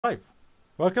Hi,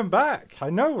 welcome back. I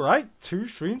know, right? 2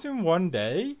 streams in one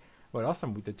day. Well, last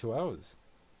time we did 2 hours.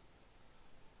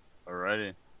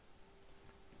 Alrighty.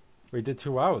 We did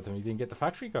 2 hours and we didn't get the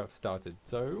factory got started.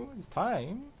 So it's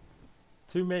time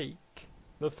to make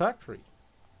the factory.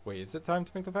 Wait, is it time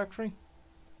to make the factory?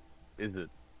 Is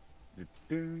it?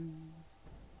 Do-do.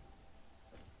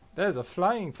 There's a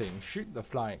flying thing. Shoot the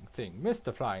flying thing. Miss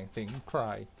the flying thing.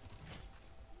 Cry.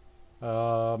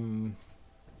 Damn.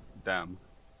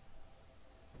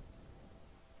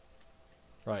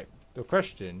 Right. The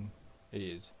question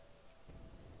is,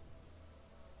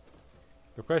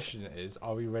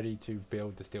 are we ready to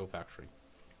build the steel factory?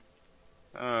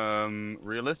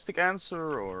 Realistic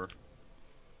answer or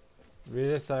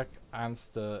Realistic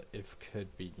answer if could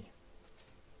be.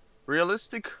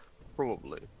 realistic?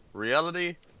 Probably.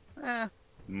 Reality?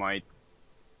 Might.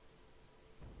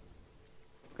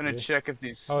 Gonna check if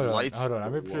these lights Hold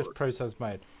on. Let me just work. process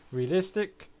mine.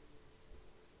 Realistic?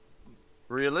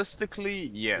 Realistically,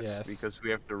 yes, Yes. because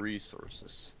we have the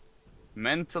resources.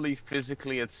 Mentally,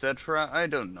 physically, etc. I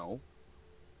don't know.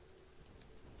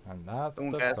 And that's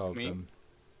Don't the ask problem.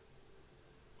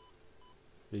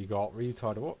 We got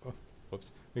retarded. What? Oh,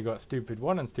 whoops. We got stupid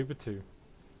 1 and stupid 2.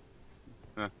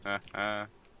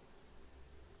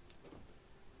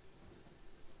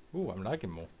 Ooh, I'm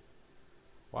lagging more.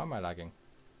 Why am I lagging?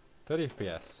 30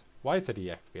 FPS. Why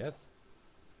 30 FPS?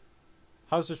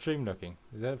 How's the stream looking?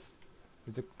 Is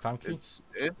it clunky?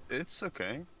 It's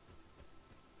okay.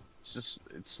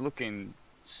 It's looking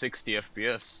 60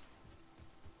 FPS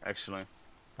actually.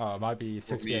 Oh, it might be For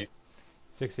 60 me.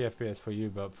 60 FPS for you,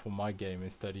 but for my game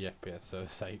it's 30 FPS, so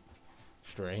it's like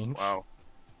strange. Wow.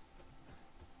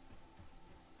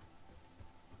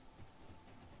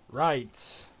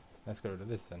 Right. Let's go to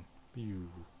this then. Pew.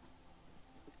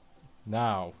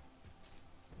 Now,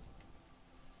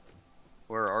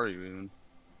 Where are you even?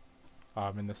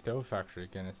 I'm in the steel factory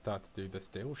again and start to do the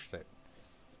steel shit.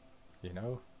 You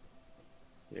know?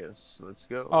 Yes, let's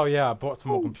go. Oh yeah, I bought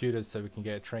some more Ooh. computers so we can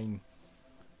get a train.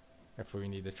 If we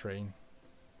need a train.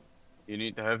 You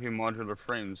need the heavy modular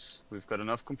frames. We've got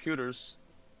enough computers.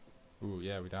 Ooh,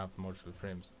 yeah, we don't have the modular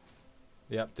frames.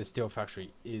 Yep, the steel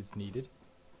factory is needed.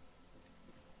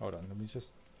 Hold on, let me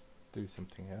just do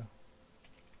something here.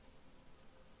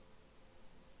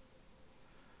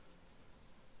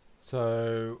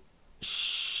 So,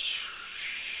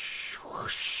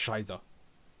 Scheiße.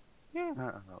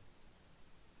 Yeah.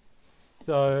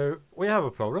 So, we have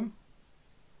a problem.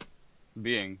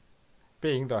 Being.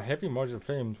 Being the heavy modular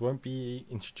frames won't be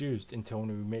introduced until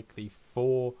we make the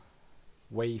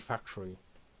 4-way factory.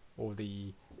 Or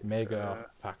the mega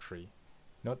factory.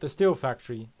 Not the steel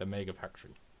factory, the mega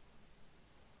factory.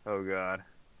 Oh god.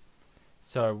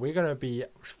 So we're going to be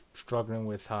struggling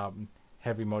with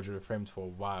heavy modular frames for a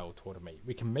while to automate.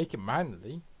 We can make it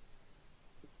manually,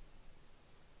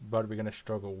 but we're going to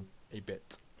struggle a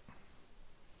bit.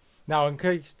 Now, in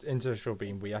case industrial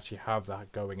beam, we actually have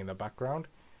that going in the background,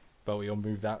 but we'll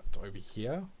move that over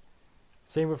here.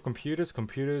 Same with computers.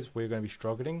 Computers, we're going to be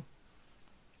struggling.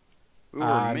 We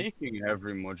were making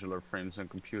heavy modular frames and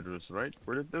computers, right?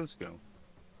 Where did those go?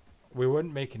 We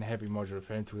weren't making heavy modular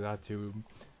frames. We had to.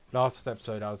 Last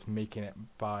episode, I was making it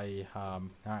by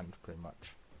hand, pretty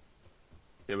much.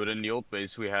 Yeah, but in the old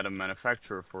base we had a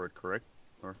manufacturer for it, correct?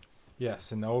 Or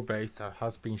Yes, in the old base that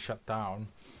has been shut down,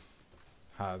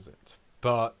 has it.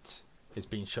 But it's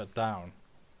been shut down.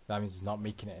 That means it's not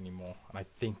making it anymore. And I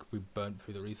think we burnt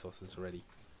through the resources already.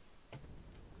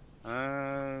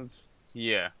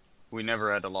 yeah. We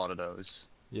never had a lot of those.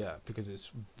 Yeah, because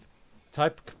it's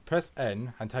press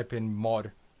N and type in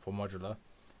mod for modular,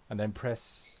 and then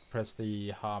press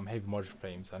the heavy modular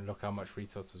frames and look how much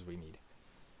resources we need.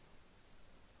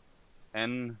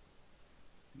 N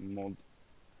mod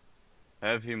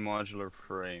heavy modular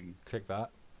frame. Click that.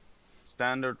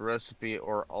 Standard recipe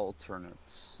or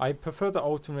alternates. I prefer the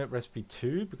alternate recipe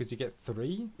 2 because you get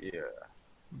 3. Yeah.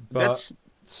 But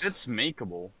that's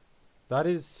makeable. that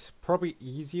is probably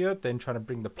easier than trying to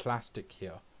bring the plastic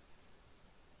here.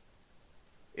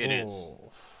 It is.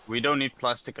 We don't need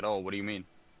plastic at all. What do you mean?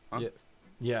 Huh?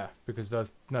 Yeah, because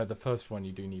the first one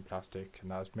you do need plastic, and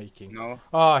that's making. No.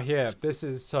 Here, this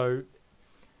is so.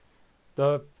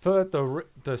 The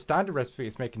standard recipe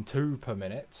is making 2 per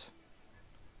minute.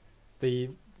 The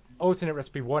alternate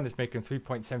recipe 1 is making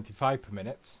 3.75 per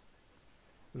minute.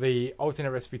 The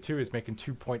alternate recipe 2 is making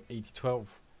 2.812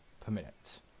 per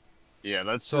minute. Yeah,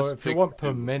 that's so just if you want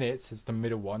per minute, it's the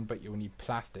middle one, but you'll need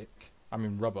plastic. I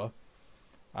mean rubber,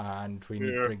 and we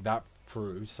need to bring that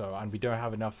through. So, and we don't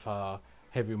have enough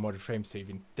heavy modular frames to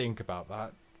even think about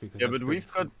that because Yeah, that's but built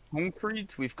we've got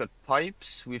concrete, we've got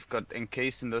pipes, we've got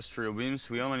encased industrial beams.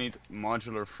 We only need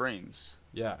modular frames.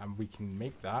 yeah, and we can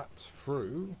make that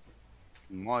through.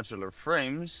 Modular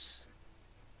frames,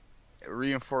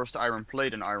 reinforced iron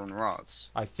plate and iron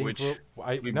rods, I think which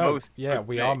we no, both yeah, could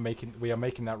make. we are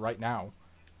making that right now,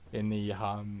 in the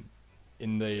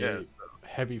Yes.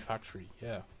 heavy factory,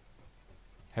 yeah,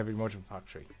 heavy module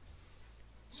factory.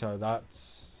 So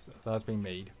that's been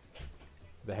made,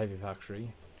 the heavy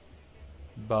factory.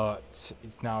 But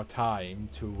it's now time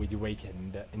to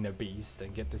reawaken the inner beast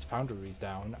and get this foundries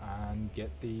down and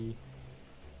get the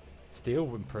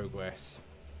steel in progress.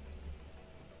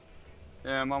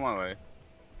 Yeah, I'm on my way.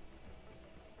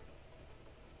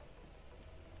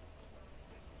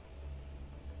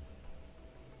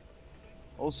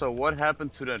 Also, what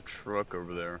happened to that truck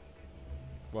over there?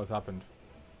 What's happened?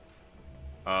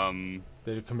 Um,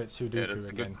 Did it commit yeah, Sudoku that's a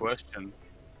again? good question.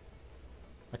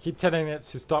 I keep telling it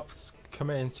to stop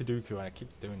committing Sudoku and it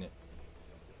keeps doing it.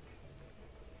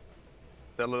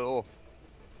 Tell it off.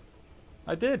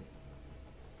 I did.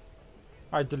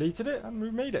 I deleted it and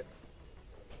remade it.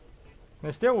 And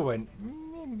it still went,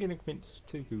 I'm gonna commit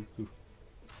Sudoku.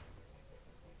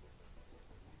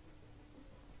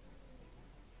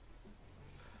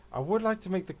 I would like to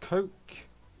make the Coke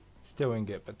still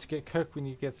ingot, but to get Coke we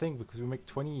need to get thing because we make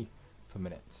 20 per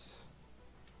minute.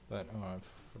 But, oh,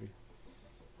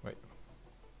 wait.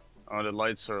 Oh, the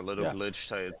lights are a little Yeah.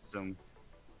 glitched, I assume.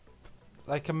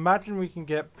 Like, imagine we can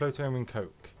get plutonium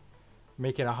Coke,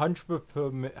 making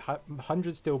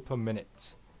 100 still per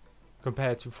minute,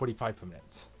 compared to 45 per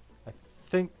minute.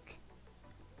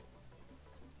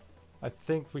 I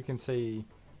think we can see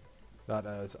that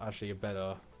as actually a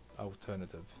better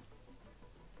alternative.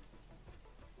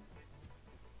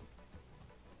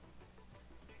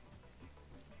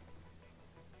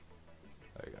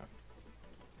 There you go.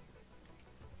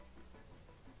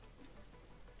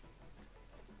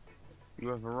 You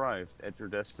have arrived at your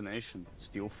destination,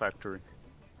 Steel Factory.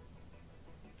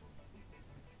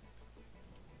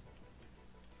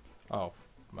 Oh,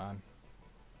 man.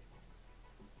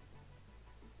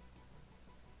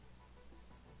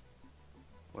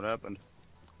 What happened?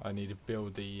 I need to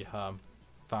build the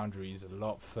foundries a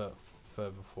lot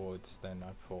further forwards than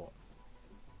I thought.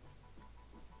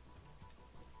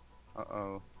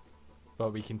 Uh-oh.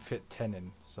 But we can fit 10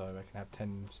 in, so I can have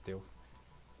 10 steel.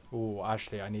 Oh,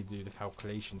 actually, I need to do the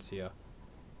calculations here.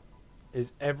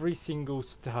 Is every single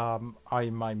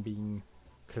iron mine being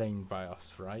claimed by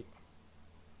us, right?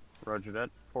 Roger that.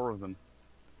 4 of them.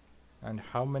 And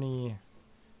how many?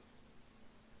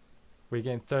 We're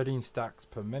getting 13 stacks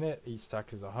per minute. Each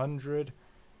stack is 100.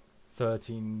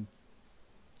 13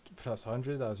 plus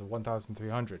 100, that is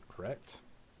 1,300, correct?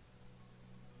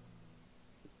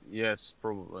 Yes,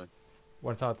 probably.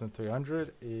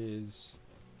 1,300 is...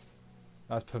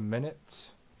 that's per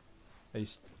minute. A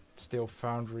steel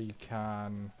foundry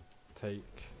can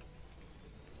take...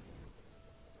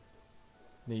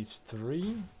 needs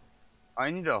 3. I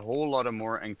need a whole lot of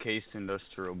more encased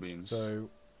industrial beams. So...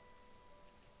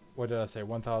 what did I say?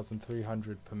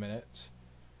 1,300 per minute.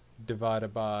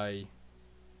 Divided by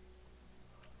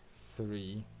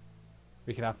 3.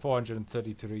 We can have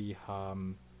 433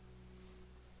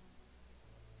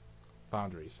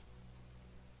 foundries.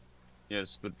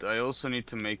 Yes, but I also need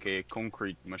to make a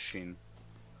concrete machine.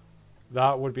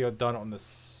 That would be done on the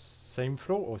same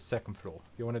floor or second floor? Do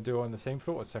you want to do it on the same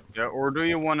floor or second Yeah, floor? or do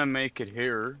you want to make it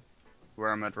here,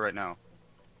 where I'm at right now,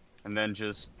 and then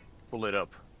just pull it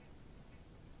up?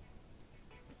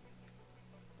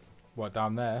 What,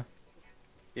 down there?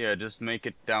 Yeah, just make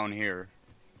it down here.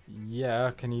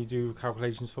 Yeah, can you do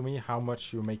calculations for me? How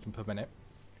much you're making per minute?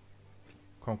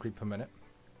 Concrete per minute.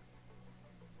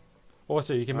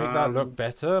 Also, you can make that look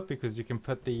better because you can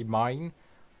put the mine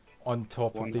on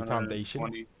top of the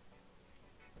foundation.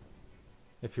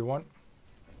 If you want.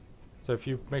 So if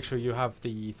you make sure you have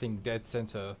the thing dead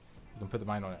center, you can put the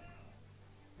mine on it.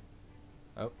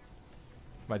 Oh.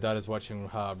 My dad is watching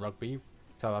rugby.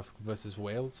 South Africa versus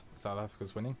Wales. South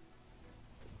Africa's winning.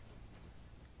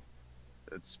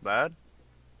 It's bad?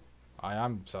 I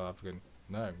am South African.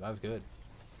 No, that's good.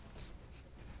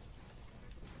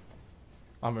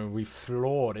 I mean, we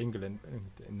floored England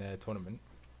in their tournament.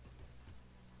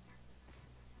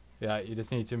 Yeah, you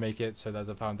just need to make it so there's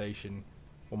a foundation.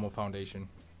 One more foundation.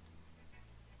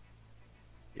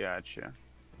 Gotcha.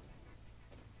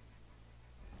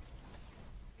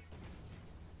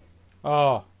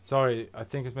 Oh, sorry. I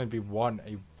think it's meant to be 1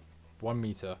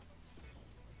 meter.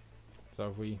 So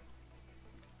if we...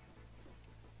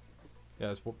 yeah,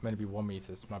 it's meant to be 1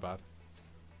 meter. It's my bad.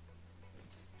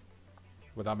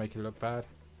 Would that make it look bad?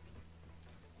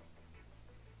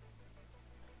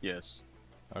 Yes.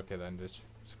 Okay, then just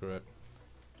screw it.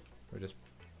 We'll just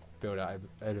build our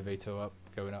elevator up,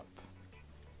 going up.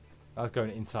 That's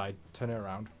going inside. Turn it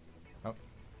around. Oh,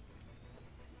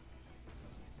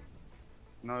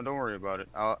 No, don't worry about it.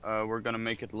 We're gonna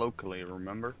make it locally,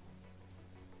 remember?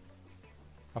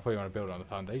 I thought you want to build on the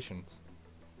foundations.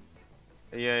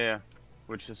 Yeah.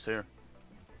 Which is here.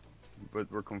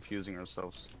 But we're confusing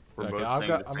ourselves. We're Okay, both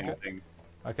saying the same thing.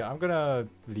 Okay, I'm gonna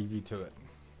leave you to it.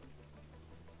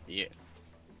 Yeah.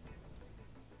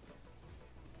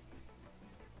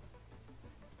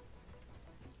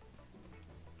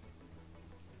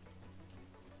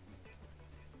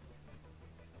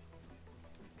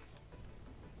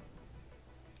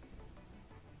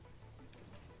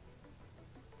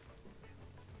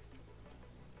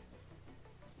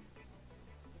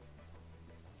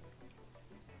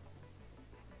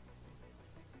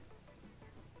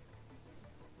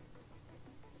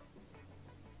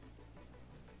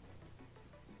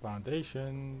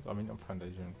 Foundation. I mean, not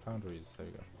foundation. Foundries. There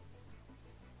we go.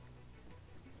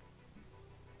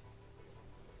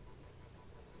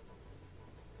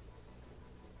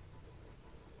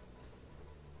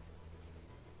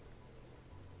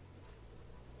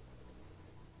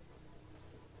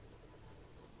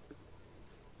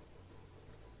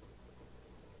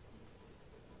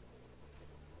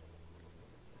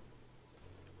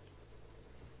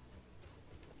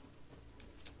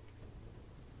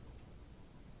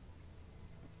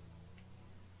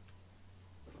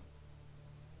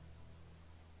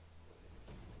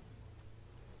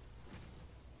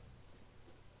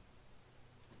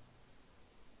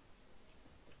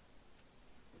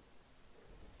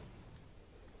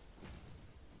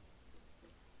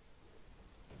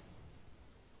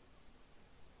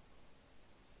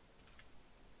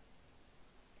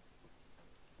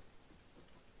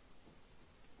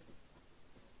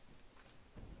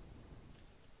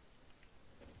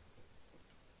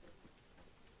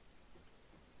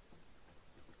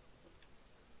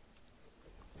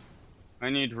 I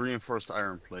need reinforced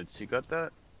iron plates. You got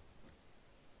that?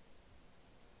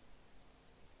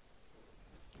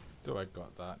 Do I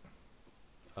got that?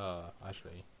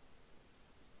 Actually,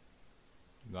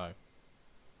 no.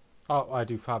 Oh, I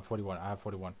do Fab 41. I have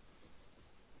 41.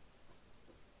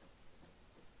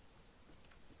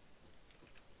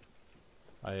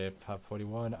 I have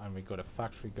 41, and we got a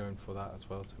factory going for that as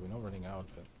well, so we're not running out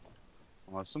of it.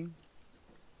 Awesome.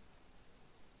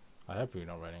 I hope we're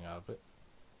not running out of it.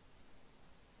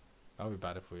 That would be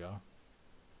bad if we are.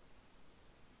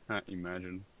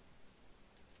 Imagine.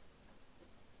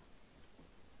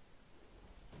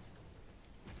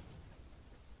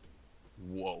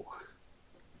 Whoa.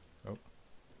 Oh.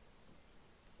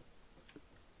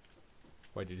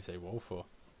 Why did you say whoa for?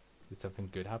 Did something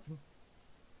good happen?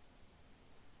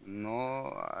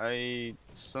 No, I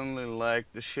suddenly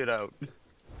lagged the shit out.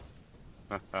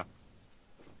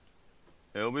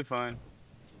 It'll be fine.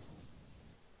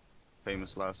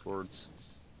 Famous last words.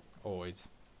 Always.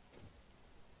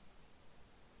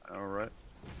 Alright.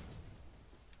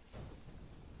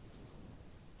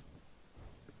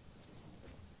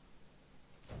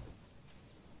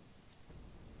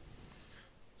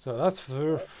 So that's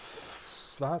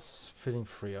filling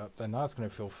 3 up. Then that's gonna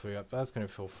fill 3 up. That's gonna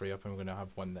fill 3 up, and we're gonna have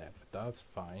 1 there. But that's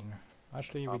fine.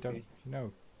 Actually, we don't.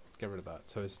 No, get rid of that.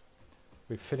 So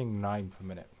we're filling 9 per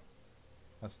minute.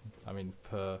 That's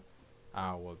per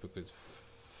hour, because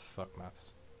fuck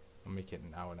maths. I'll make it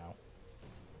an hour now.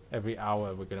 Every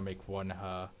hour we're gonna make 1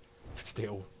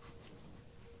 steel.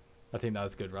 I think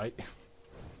that's good, right?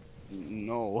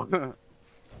 No.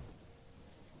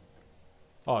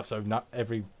 Oh, so not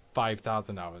every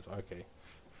 5,000 hours. Okay.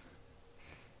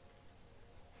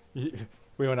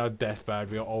 We're on our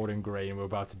deathbed. We're old and grey, and we're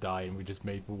about to die, and we just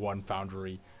made 1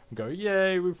 foundry and go,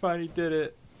 yay! We finally did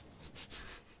it.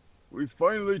 We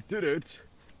finally did it.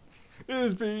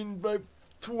 It's been like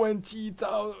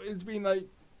 20,000. It's been like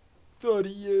 30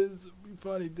 years. We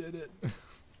finally did it.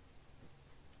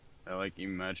 I like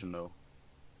imagine though.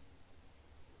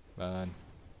 Man,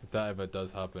 if that ever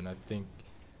does happen, I think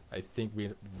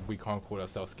we can't call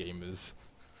ourselves gamers.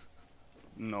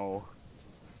 No.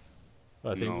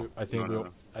 I think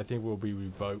we'll be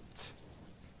revoked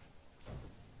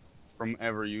from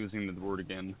ever using the word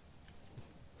again.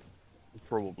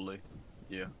 Probably.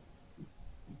 Yeah.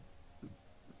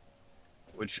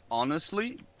 Which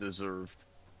honestly deserved.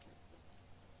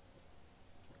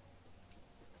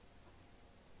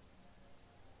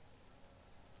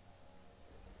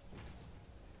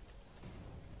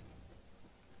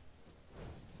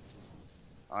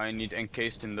 I need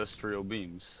encased industrial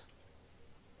beams.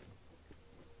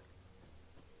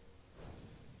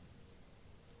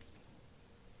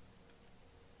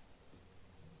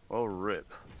 Oh,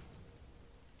 rip.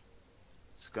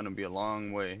 It's gonna be a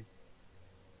long way.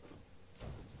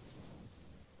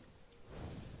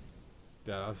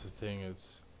 Yeah, that's the thing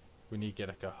is, we need to get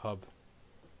like a hub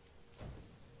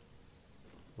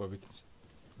where we can,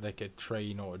 like a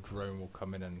train or a drone will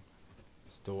come in and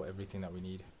store everything that we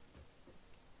need.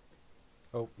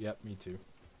 Oh, yep, me too.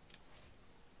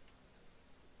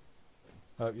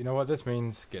 You know what this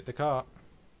means? Get the car.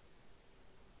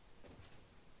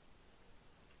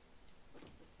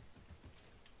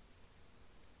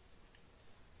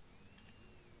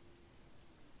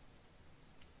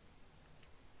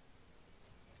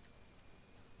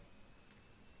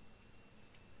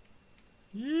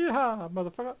 Yeah,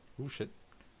 motherfucker. Oh shit.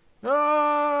 Ah,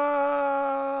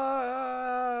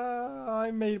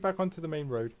 I made it back onto the main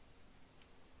road.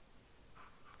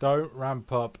 Don't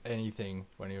ramp up anything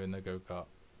when you're in the go-kart.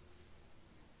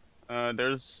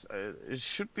 There's it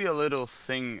should be a little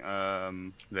thing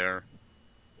there.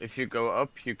 If you go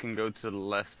up, you can go to the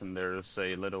left, and there's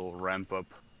a little ramp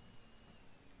up.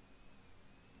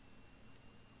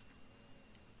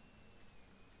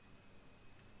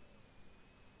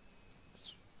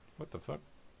 What the fuck?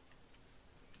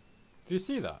 Do you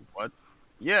see that? What?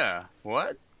 Yeah.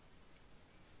 What?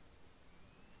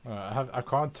 I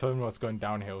can't turn what's going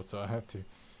downhill, so I have to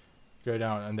go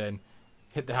down and then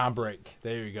hit the handbrake.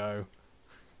 There you go.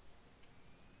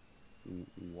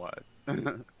 What?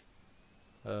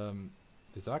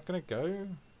 Is that gonna go?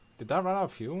 Did that run out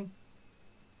of fuel?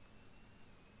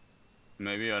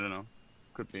 Maybe, I don't know.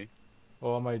 Could be.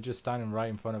 Or am I just standing right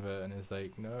in front of it and it's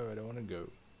like, no, I don't want to go.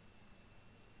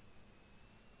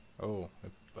 Oh,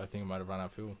 I think it might have run out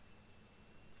of fuel.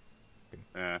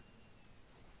 Yeah.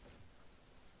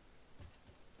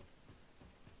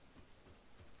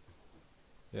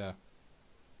 Yeah.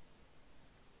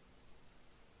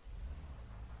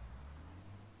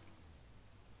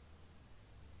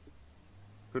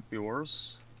 Could be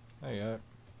worse. There you go.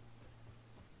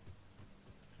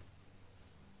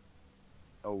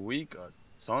 Oh, we got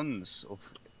tons of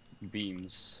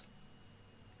beams.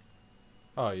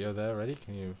 Oh, you're there already?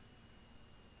 Can you...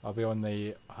 I'll be on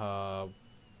the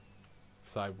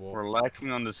sidewalk. We're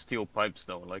lacking on the steel pipes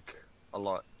though, like a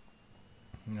lot.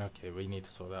 Okay, we need to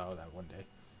sort that out that one day.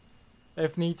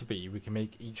 If need to be, we can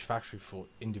make each factory for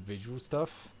individual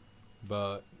stuff,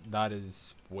 but that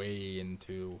is way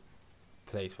into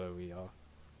place where we are.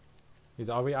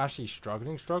 Are we actually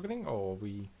struggling, or are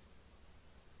we...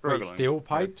 Wait, steel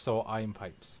pipes or iron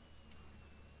pipes?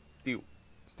 Steel.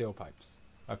 Steel pipes.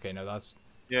 Okay, no, that's...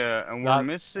 Yeah, and we're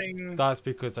missing... That's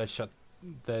because I shut...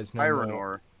 There's no iron more...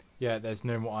 ore. Yeah, there's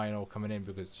no more iron ore coming in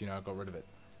because, you know, I got rid of it.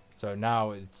 So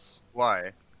now it's...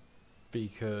 Why?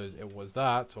 Because it was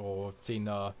that, or seen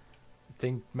the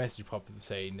message pop up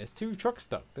saying there's 2 trucks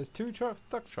stuck. There's 2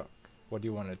 stuck truck. What do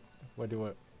you want to... What do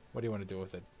you want to do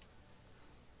with it?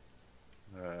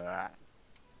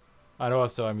 And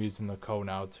also I'm using the coal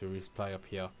now to resupply up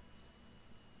here.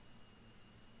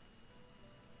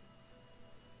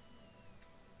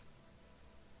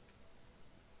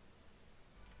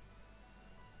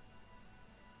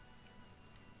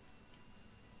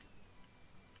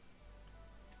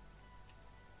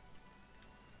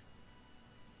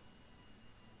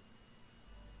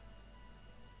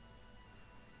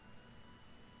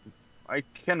 I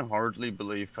can hardly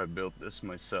believe I built this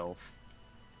myself.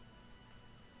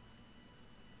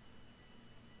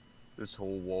 This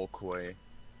whole walkway.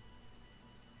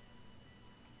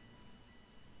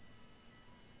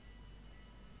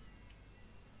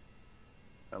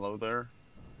 Hello there?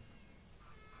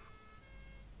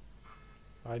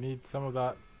 I need some of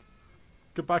that.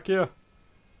 Get back here.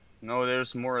 No,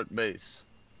 there's more at base.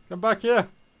 Come back here.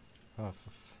 Oh,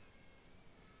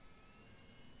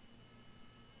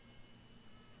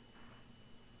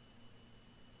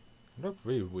 it looked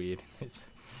really weird. It's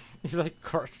like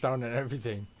crouched down and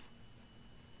everything.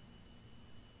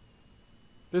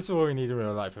 This is what we need in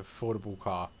real life, affordable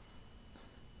car.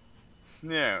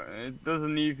 Yeah, it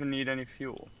doesn't even need any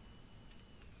fuel.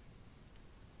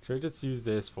 Should we just use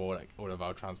this for like all of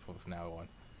our transport from now on?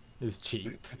 It's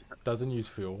cheap, doesn't use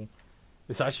fuel.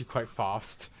 It's actually quite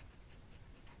fast.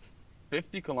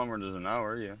 50 kilometers an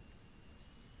hour, yeah.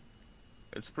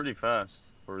 It's pretty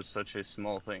fast for such a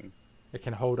small thing. It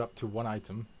can hold up to 1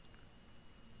 item.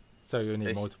 So you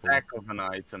need multiple. A stack of an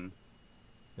item.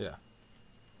 Yeah.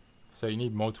 So you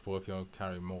need multiple if you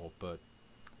carry more, but...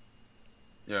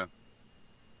 Yeah.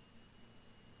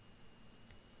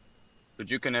 But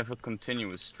you can have a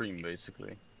continuous stream,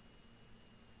 basically.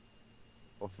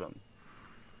 Of them.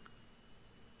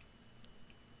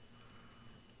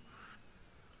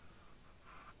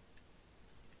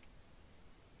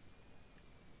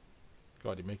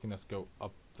 God, you're making us go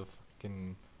up the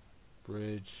fucking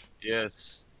bridge,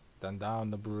 Yes. then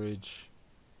down the bridge.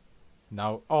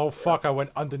 Now, oh fuck! I went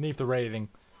underneath the railing.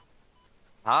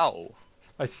 How?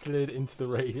 I slid into the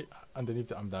railing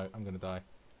underneath it. I'm down. I'm gonna die.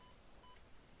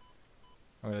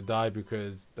 I'm gonna die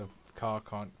because the car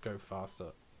can't go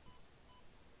faster.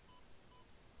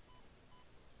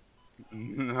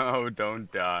 No,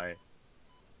 don't die.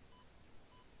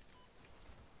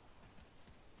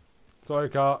 Sorry,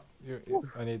 car.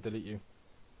 I need to delete you.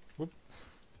 Whoop.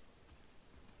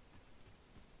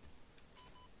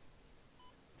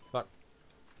 Fuck.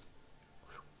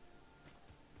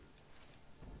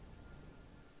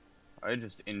 I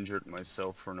just injured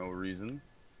myself for no reason.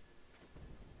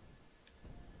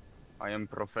 I am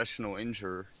professional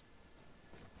injurer.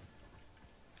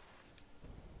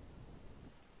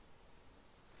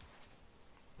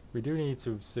 We do need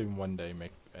to soon one day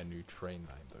make a new train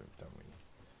line, though, don't we?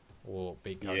 Or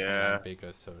make our train Yeah. line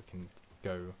bigger so it can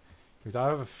go. Because I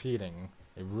have a feeling,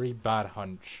 a really bad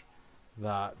hunch,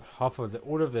 that half of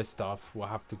all of this stuff will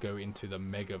have to go into the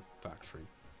mega factory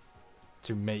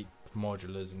to make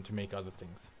modulars and to make other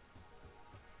things.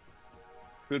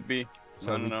 Could be.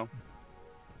 So I don't know.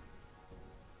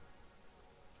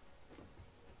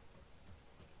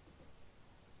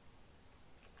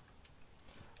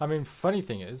 I mean, funny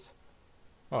thing is,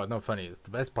 well, not funny is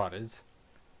the best part is,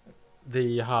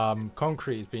 the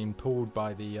concrete is being pulled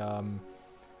by the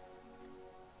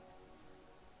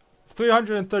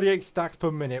 338 stacks per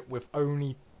minute with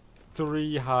only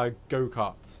 3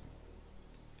 go-karts.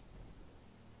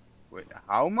 Wait,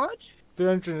 how much?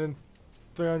 300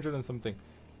 and something.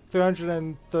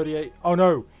 338. Oh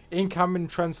no! Incoming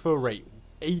transfer rate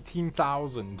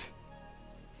 18,000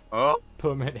 Oh,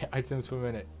 per minute. Items per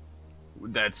minute.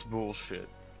 that's bullshit.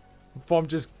 From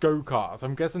just go-karts.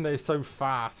 I'm guessing they're so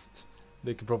fast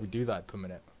they could probably do that per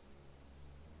minute.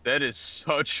 That is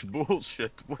such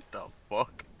bullshit. What the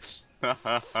fuck?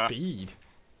 Speed.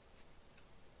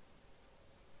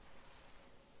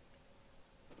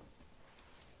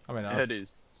 I mean, That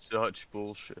is such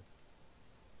bullshit.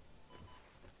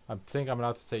 I think I'm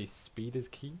allowed to say speed is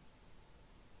key.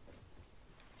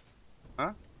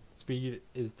 Huh? Speed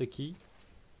is the key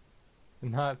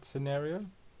in that scenario.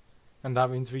 And that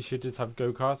means we should just have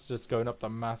go-karts just going up the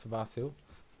massive ass hill.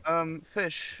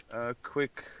 Fish, a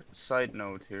quick side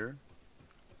note here.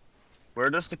 Where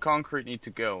does the concrete need to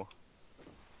go?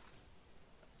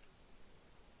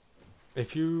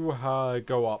 If you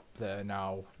go up there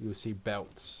now, you'll see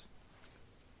belts.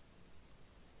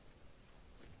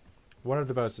 One of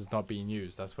the belts is not being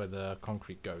used. That's where the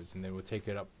concrete goes, and then we'll take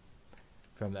it up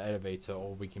from the elevator,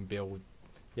 or we can build,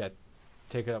 yeah,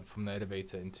 take it up from the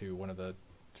elevator into one of the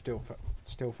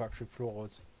steel factory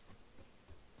floors.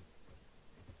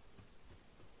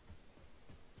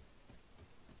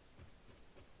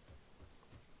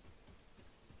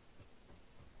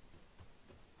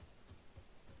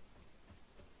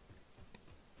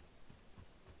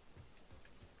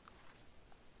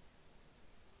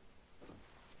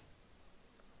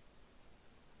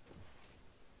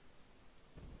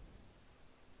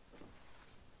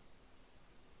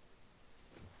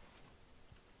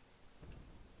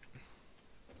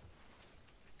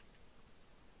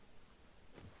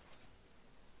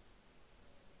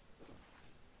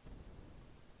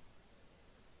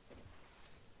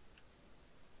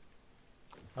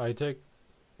 I take,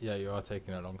 yeah, you are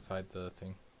taking it alongside the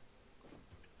thing.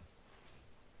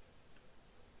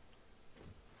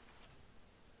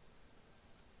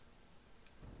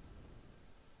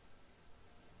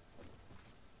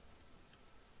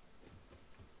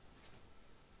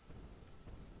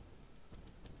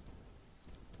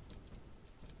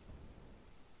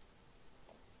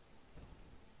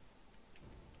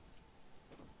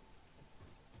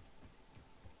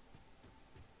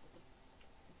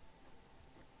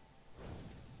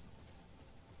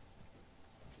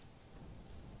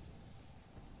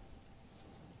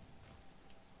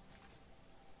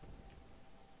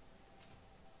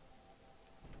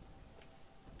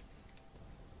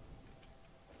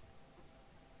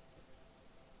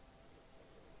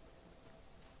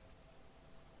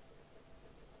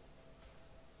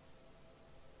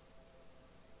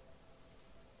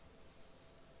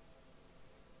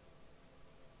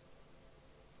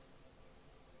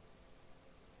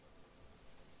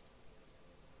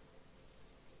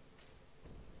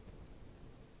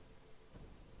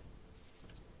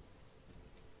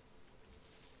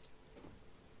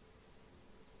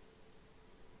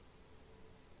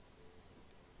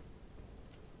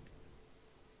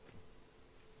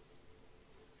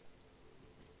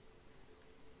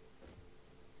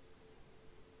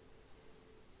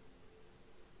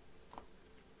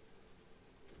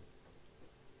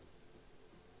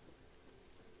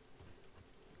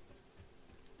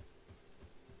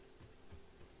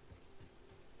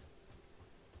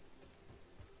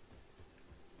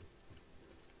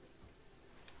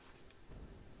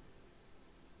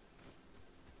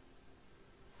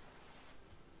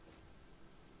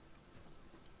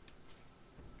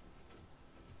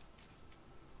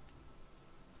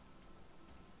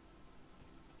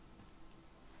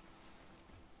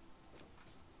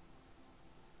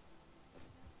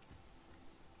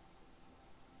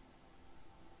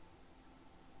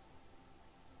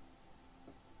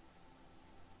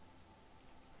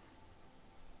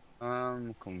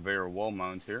 conveyor wall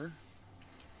mount here.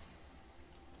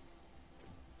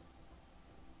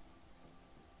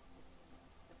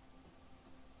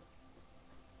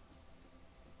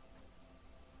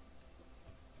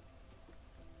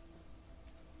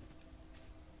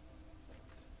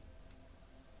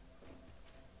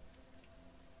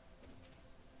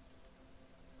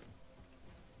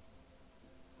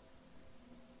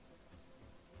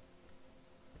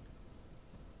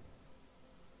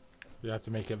 You have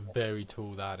to make it very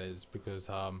tall, that is, because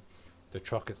the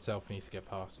truck itself needs to get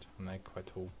past, and they're quite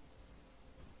tall.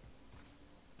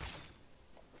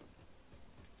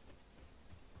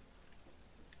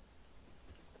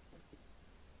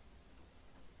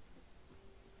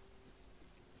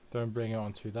 Don't bring it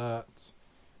onto that.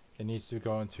 It needs to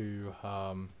go onto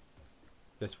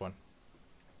this one.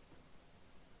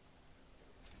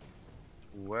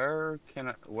 Where can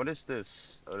I? What is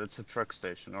this? Oh, it's a truck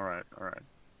station. All right, all right.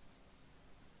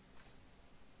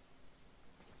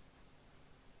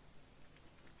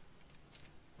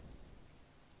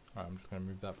 Alright, I'm just gonna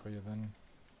move that for you then.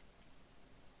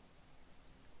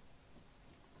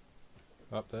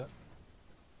 Up there.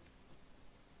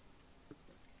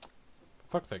 For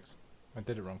fuck's sakes. I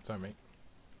did it wrong, sorry mate.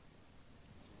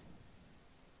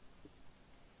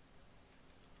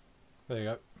 There you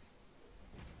go.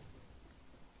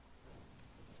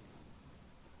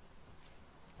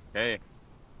 Okay.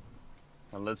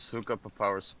 Now let's hook up a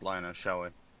power supply now, shall we?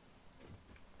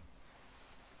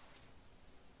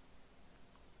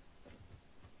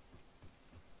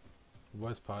 The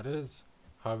worst part is,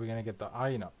 how are we gonna get the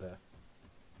iron up there?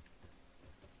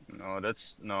 No,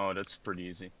 that's pretty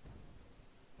easy.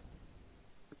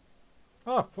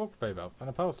 Oh, 4 conveyor belts and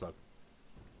a power slug.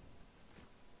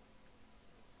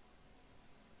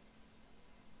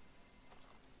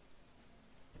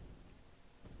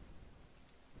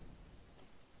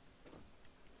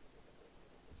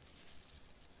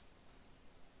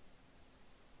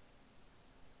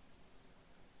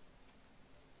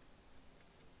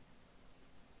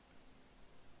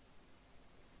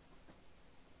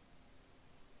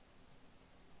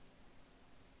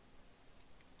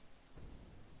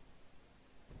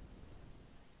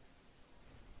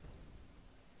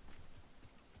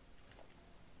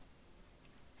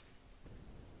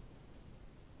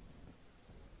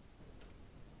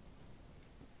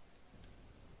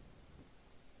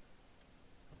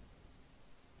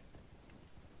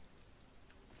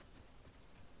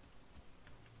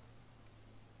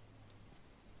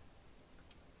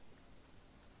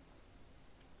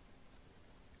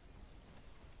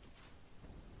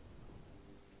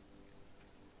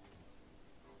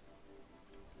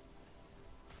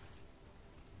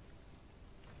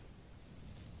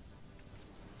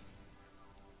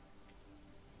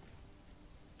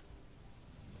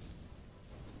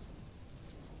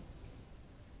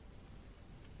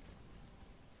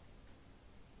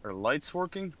 Are lights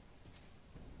working?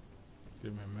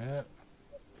 Give me a minute.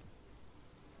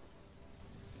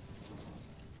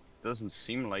 Doesn't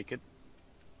seem like it.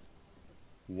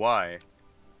 Why?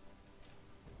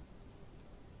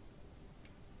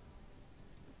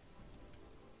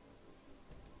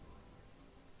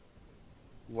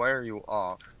 Why are you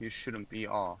off? You shouldn't be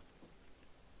off.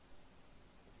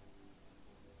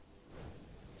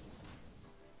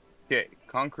 Okay,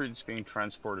 concrete's being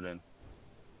transported in.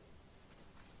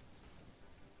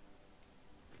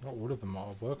 Not all of them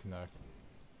are working though.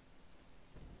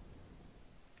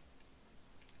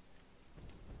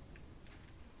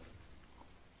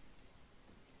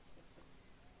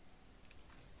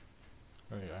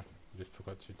 Oh yeah, I just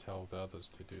forgot to tell the others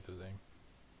to do the thing.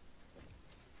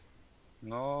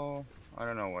 No, I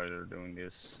don't know why they're doing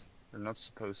this. They're not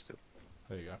supposed to.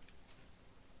 There you go.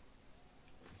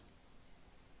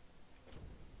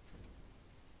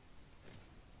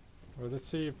 Well, let's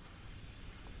see if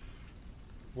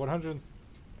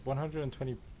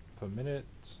 120 per minute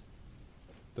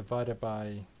divided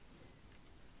by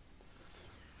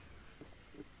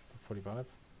 45.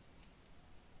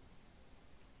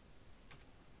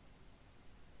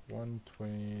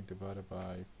 120 divided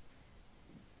by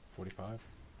 45.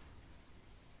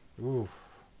 Ooh,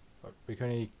 but we can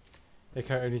only, they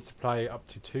can only supply up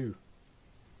to 2.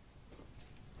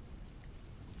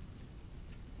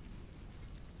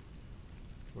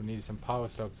 We'll need some power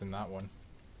slugs in that one.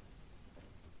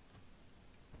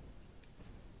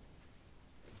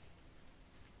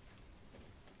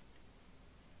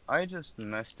 I just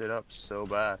messed it up so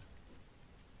bad.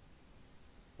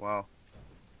 Wow.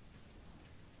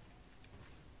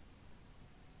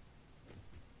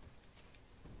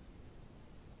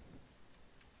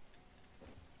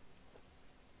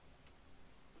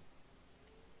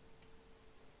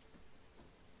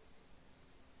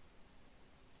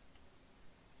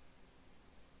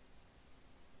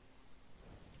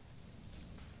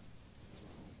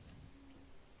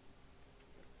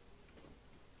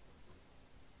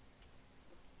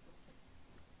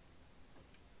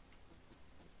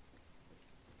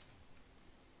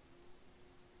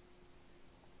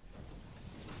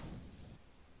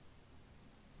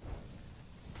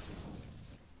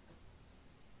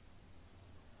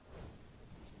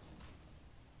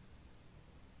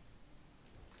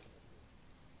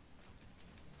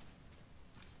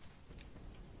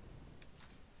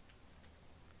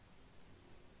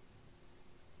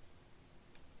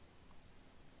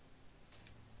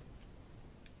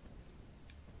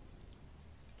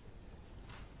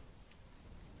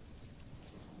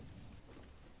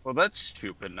 Well, that's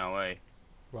stupid now, eh?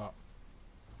 Well,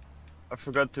 I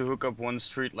forgot to hook up one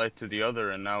street light to the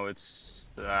other, and now it's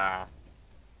I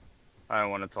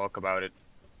don't want to talk about it.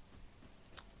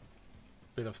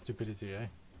 bit of stupidity, eh?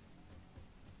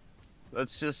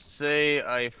 Let's just say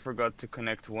I forgot to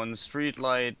connect one street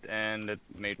light, and it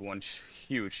made one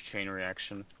huge chain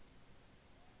reaction.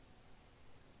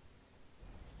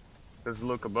 Because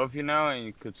look above you now, and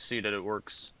you could see that it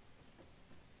works.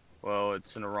 Well,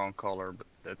 it's in the wrong color, but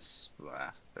that's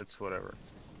whatever.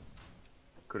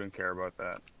 Couldn't care about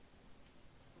that.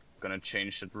 Gonna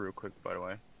change it real quick, by the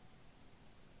way.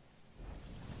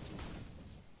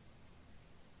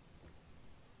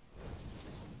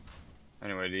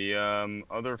 Anyway, the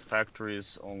other factory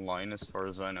is online as far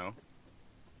as I know.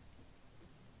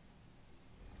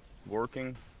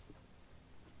 Working.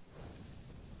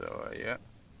 So, yeah.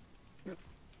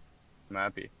 I'm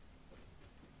happy.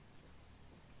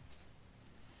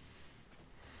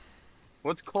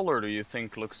 What color do you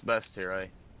think looks best here, eh?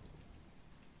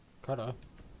 Color.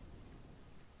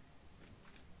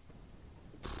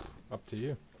 Up to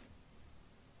you.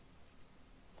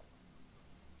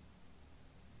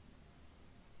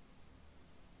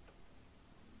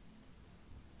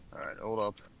 Alright, hold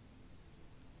up.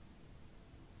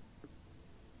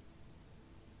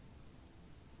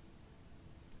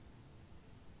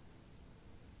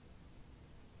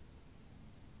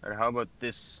 Alright, how about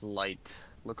this light?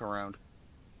 Look around.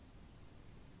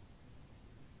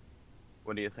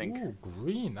 What do you think? Ooh,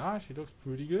 green. Actually looks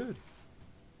pretty good.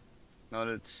 No,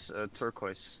 it's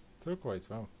turquoise. Turquoise.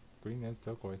 Wow. Green is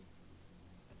turquoise.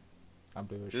 I'm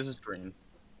bluish. This is green.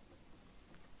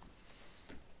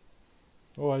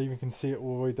 Oh, I even can see it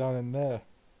all the way down in there.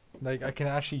 Like, I can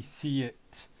actually see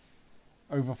it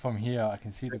over from here. I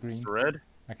can see the green. It's red?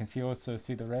 I can also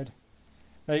see the red.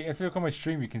 Like, if you look on my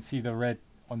stream, you can see the red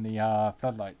on the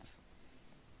floodlights.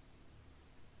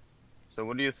 So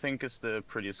what do you think is the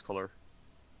prettiest color?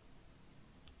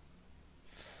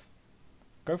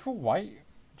 Go for white.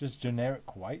 Just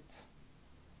generic white.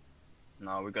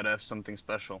 No, we gotta have something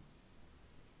special.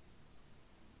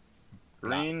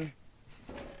 Green.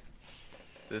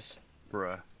 This,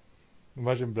 bruh.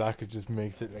 Imagine black, it just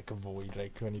makes it like a void,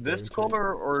 like when you This go into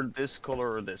color or this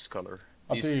color or this color?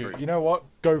 I'll These tell you, three. you know what?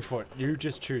 Go for it. You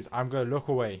just choose. I'm gonna look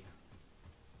away.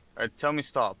 Alright, tell me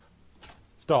stop.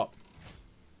 Stop.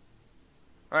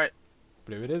 Alright,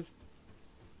 Blue it is.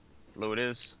 blue it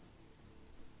is.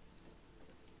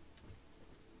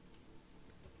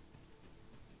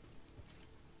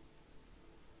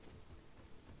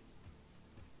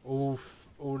 All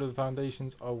of the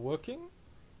foundations are working.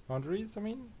 Boundaries, I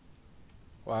mean.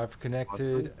 Well, I've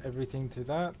connected everything to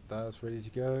that. That's ready to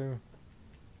go.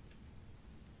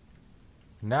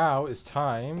 Now it's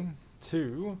time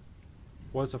to...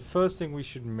 What's the first thing we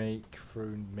should make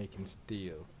for making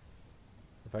steel?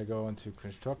 If I go onto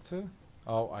constructor...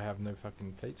 Oh, I have no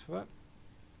fucking plates for that.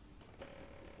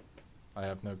 I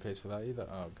have no plates for that either.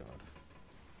 Oh god.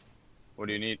 What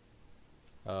do you need?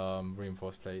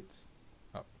 Reinforced plates.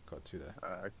 Oh, got 2 there.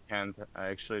 I can't. I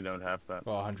actually don't have that.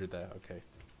 Got 100 there. Okay,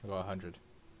 I got 100.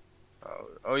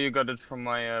 Oh, you got it from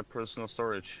my personal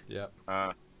storage. Yep.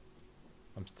 I'm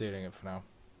stealing it for now.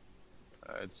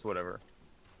 It's whatever.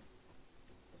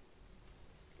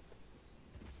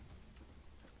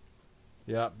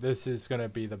 Yeah, this is gonna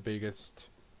be the biggest.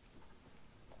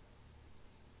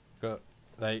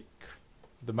 Like,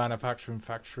 the manufacturing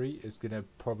factory is gonna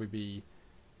probably be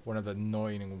one of the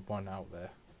annoying one out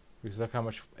there. Because look how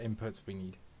much inputs we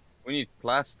need. We need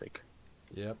plastic.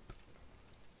 Yep.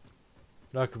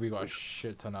 Look, we got a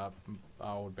shit ton of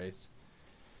our old base.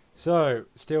 So,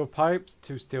 steel pipes,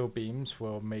 2 steel beams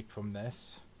we'll make from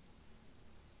this.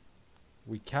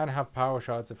 We can have power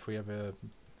shards if we ever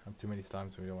have too many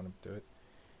slimes, so we don't want to do it.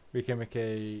 We can make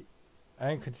a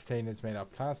iron containers made out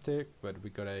of plastic, but we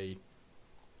got a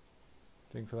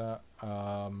thing for that.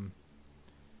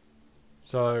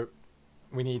 So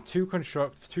we need 2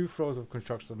 floors of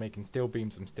construction making steel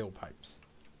beams and steel pipes.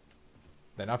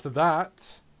 Then after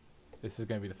that, this is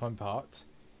going to be the fun part.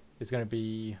 It's going to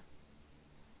be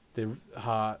the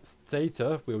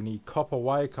stator. We'll need copper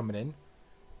wire coming in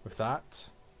with that.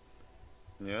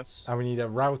 Yes. And we need a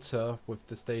router with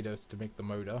the stators to make the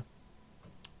motor.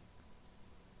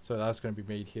 So that's going to be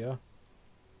made here.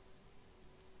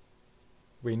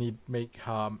 We need make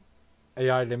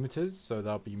AI limiters, so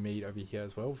that'll be made over here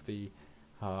as well with the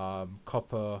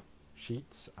copper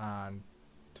sheets and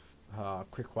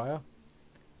quick wire.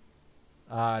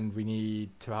 And we need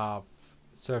to have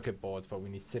circuit boards, but we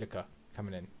need silica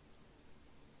coming in.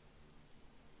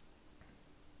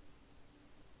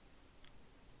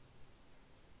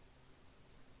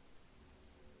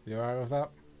 You alright with that?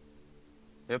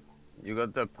 Yep. You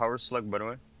got the power slug, by the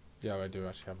way? Yeah, I do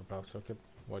actually have a power socket.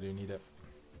 Why do you need it?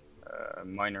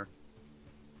 Miner.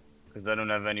 Because I don't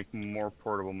have any more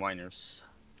portable miners.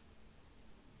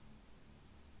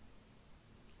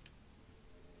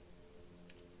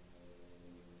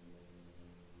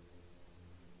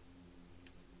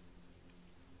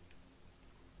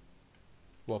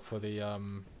 What, for the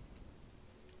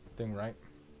thing, right?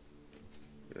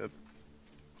 Yep.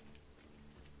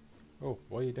 Oh,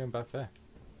 what are you doing back there?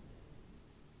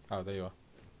 Oh, there you are.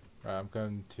 Right, I'm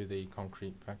going to the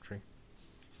concrete factory.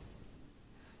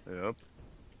 Yep.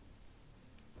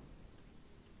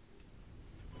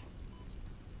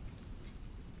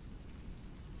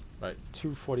 Right,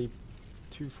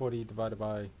 240 divided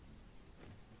by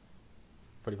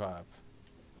 45.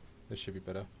 This should be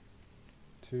better.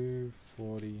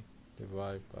 240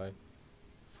 divided by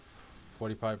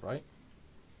 45, right?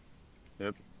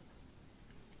 Yep.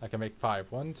 I can make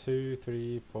 5. 1, 2,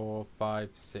 3, 4, 5,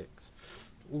 6.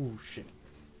 Ooh, shit.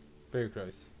 Very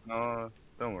close. No,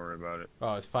 don't worry about it.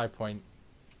 Oh, it's 5 point...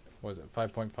 What was it?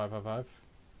 5.555?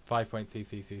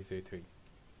 5.3333.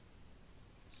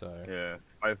 So... Yeah,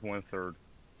 5 1/3.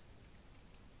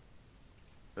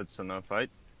 That's enough,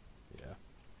 right? Yeah.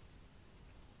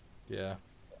 Yeah.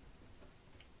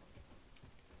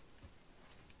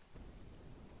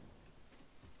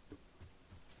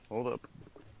 Hold up.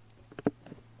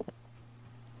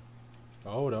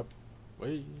 Hold up.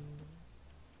 Wait.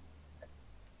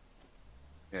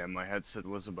 Yeah, my headset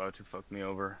was about to fuck me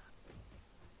over.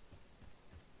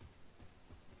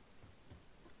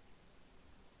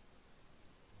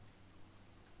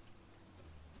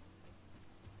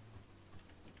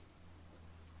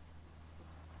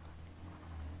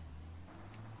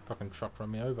 Fucking truck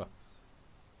run me over.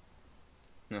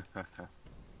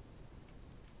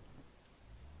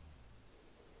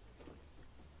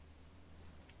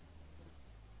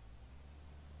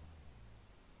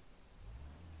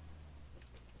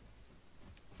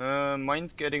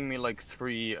 Mine's getting me like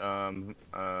 3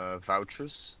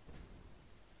 vouchers.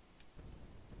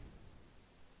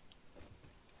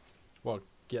 What?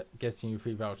 Getting you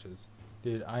free vouchers?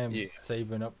 Dude, I am Yeah.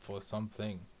 saving up for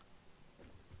something.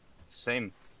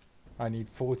 Same. I need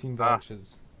 14 Ah.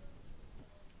 vouchers.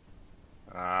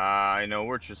 I know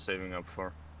what you're saving up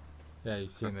for. Yeah, you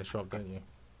see in the shop, don't you?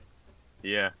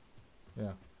 Yeah.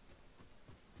 Yeah.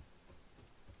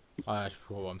 I actually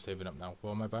forgot what I'm saving up now.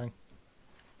 What am I buying?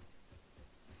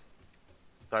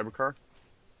 Cybercar?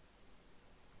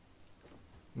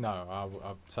 No,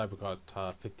 Cybercar's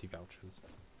 50 vouchers.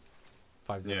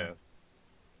 50. Yeah.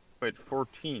 Wait,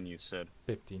 14 you said.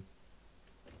 15.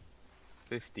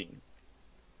 15.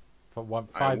 For one,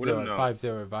 I 50, wouldn't know. 50,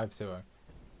 50.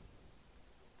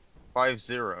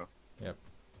 50. Yep.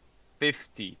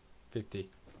 50. 50.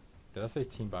 Did I say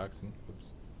team bucks?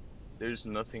 Oops. There's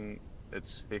nothing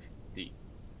that's 50.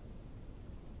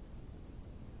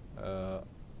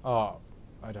 Oh,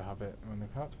 I don't have it on the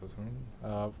cards for some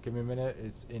reason. Give me a minute.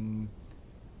 It's in.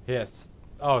 Yes.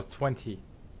 Oh, it's 20.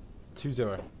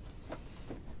 20.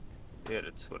 Yeah,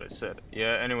 that's what I said.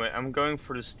 Yeah, anyway, I'm going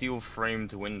for the steel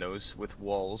framed windows with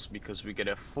walls because we get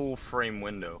a full frame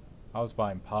window. I was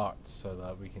buying parts so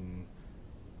that we can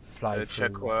fly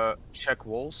Check through. check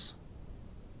walls.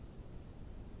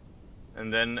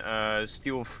 And then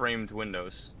steel framed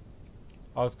windows.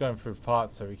 I was going through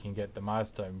parts so we can get the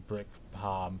milestone brick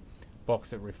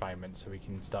bauxite refinement so we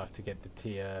can start to get the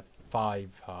tier 5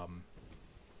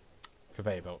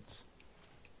 conveyor belts.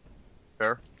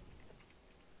 Fair.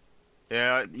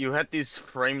 Yeah, you had these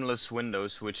frameless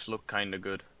windows which look kinda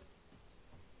good.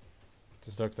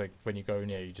 Just looks like when you go in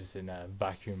here, you're just in a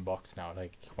vacuum box now.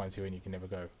 Like once you're in, you can never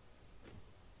go.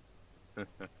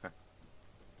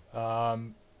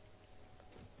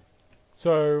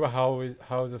 So how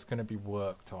is this going to be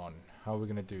worked on? How are we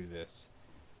going to do this?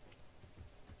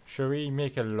 Should we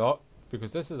make a lot?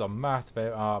 Because this is a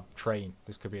massive train.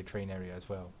 This could be a train area as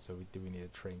well. So we need a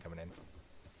train coming in.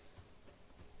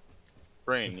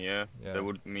 Train, So, yeah. yeah. That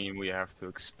would mean we have to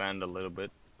expand a little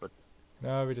bit, but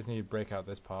No, we just need to break out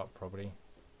this part probably.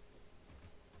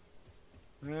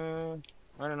 I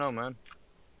don't know, man.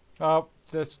 Oh,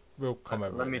 this will come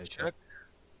over. Let me later. check.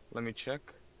 Let me check.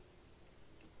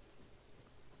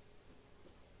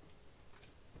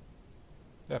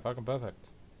 Yeah, fucking perfect.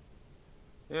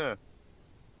 Yeah.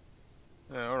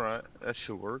 Yeah, alright. That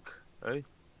should work. Hey?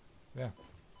 Yeah.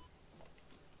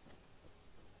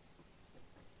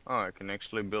 Oh, I can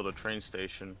actually build a train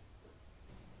station.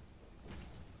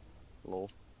 Lol.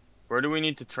 Where do we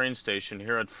need the train station?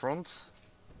 Here at front?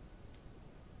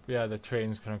 Yeah, the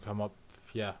train's gonna come up.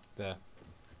 Yeah, there.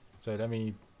 So let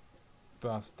me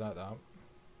bust that up.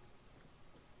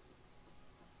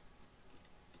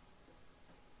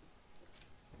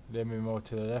 A little bit more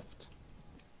to the left.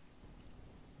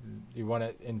 You want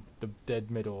it in the dead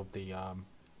middle of the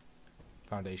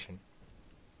foundation.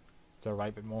 So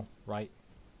right bit more. Right.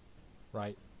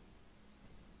 Right.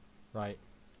 Right.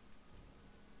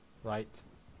 Right.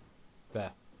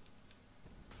 There.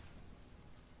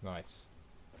 Nice.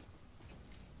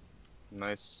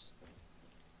 Nice.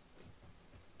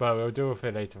 But we'll do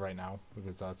it later right now,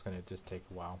 because that's going to just take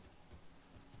a while.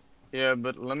 Yeah,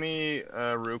 but let me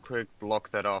real quick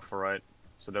block that off, alright?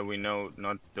 So that we know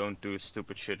don't do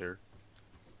stupid shit here.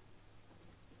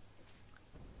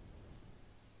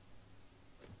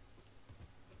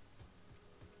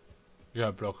 You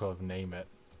gotta block off and name it.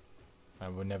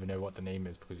 And we'll never know what the name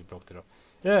is because you blocked it off.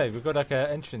 Yeah, we've got like an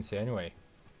entrance here anyway.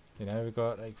 You know, we've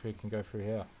got like, we can go through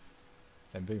here.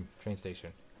 And boom, train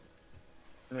station.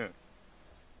 Yeah.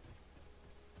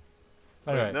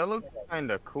 Anyway. Wait, that looks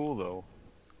kinda cool though.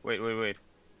 Wait.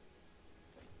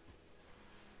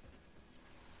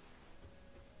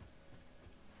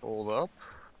 Hold up.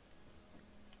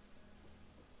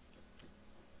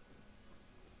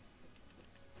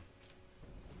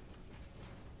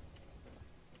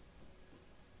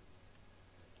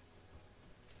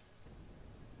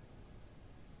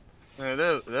 Yeah,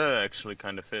 that actually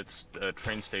kind of fits the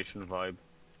train station vibe.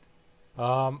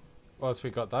 Once we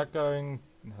got that going,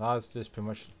 that's just pretty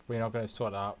much, we're not going to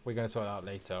sort out, we're going to sort it out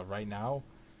later. Right now,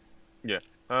 Yeah.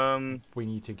 we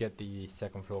need to get the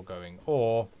second floor going,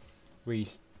 or we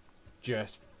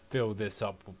just fill this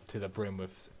up to the brim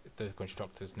with the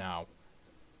constructors now.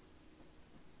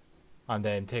 And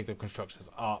then take the constructors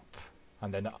up,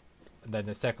 and then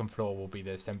the second floor will be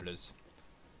the assemblers.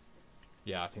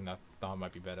 Yeah, I think that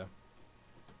might be better.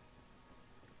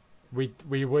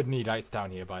 We would need lights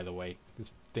down here, by the way.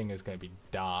 This thing is going to be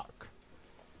dark.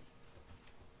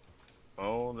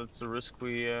 Oh, that's a risk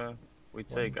we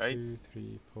take. 1, 2,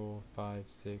 3, 4, 5,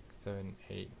 6, 7,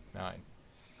 8, 9.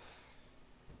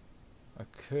 I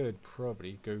could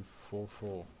probably go 4,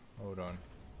 4. Hold on.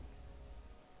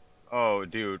 Oh,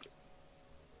 dude.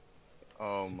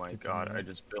 Oh my 60 per god, I minute.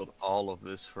 just built all of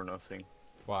this for nothing.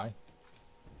 Why?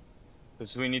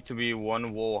 Because we need to be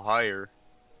one wall higher.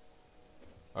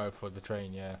 Oh, for the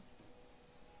train, yeah.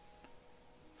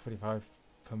 45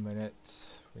 per minute.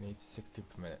 We need 60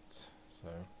 per minute. So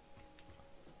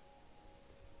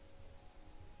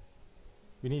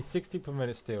we need 60 per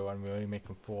minute still, and we're only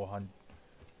making 400.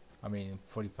 I mean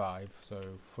 45. So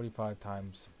 45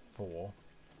 times 4.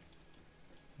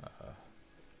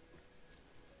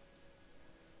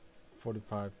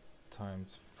 45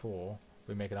 times 4.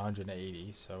 We make it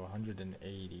 180. So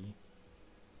 180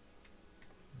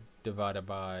 divided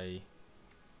by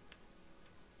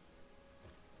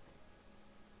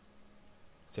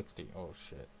 60. Oh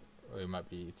shit. Or it might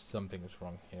be something is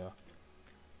wrong here.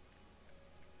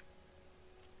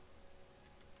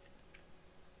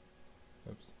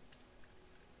 Oops.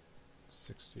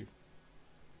 60.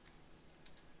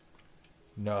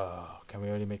 No, can we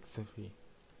only make 3?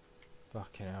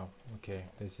 Fucking hell. Okay,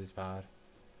 this is bad.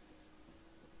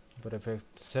 But if it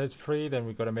says 3, then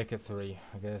we gotta make it 3,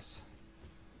 I guess.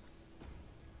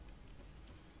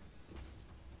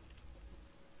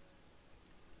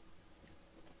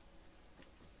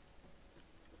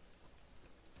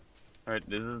 Alright,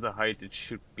 this is the height it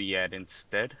should be at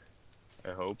instead.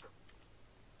 I hope.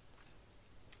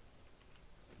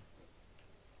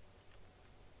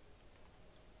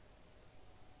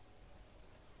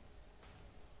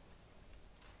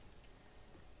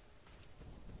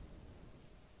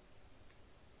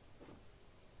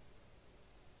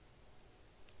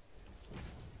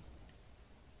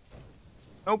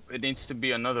 Nope, it needs to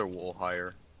be another wall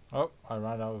higher. Oh, I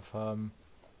ran out of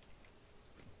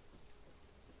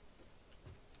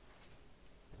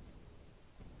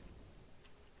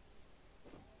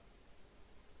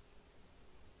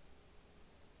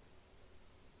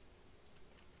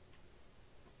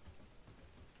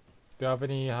do you have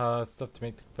any stuff to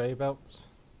make the conveyor belts?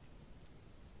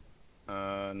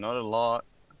 Not a lot.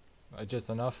 Just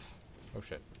enough? Oh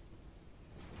shit.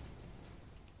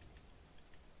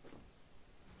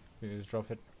 You just drop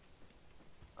it.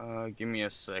 Give me a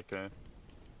second.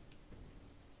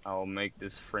 I'll make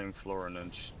this frame floor and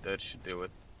then that should do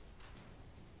it.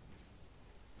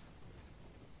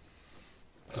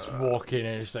 Just walk in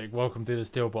and it's like, welcome to the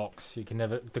steel box. You can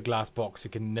never, the glass box,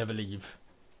 you can never leave.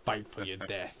 Fight for your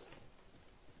death.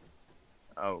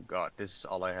 Oh god, this is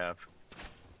all I have.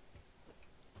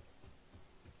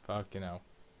 Fucking hell.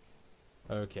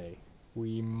 Okay.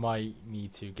 We might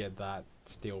need to get that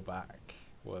steel back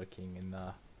working in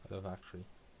the factory.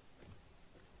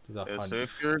 There's a So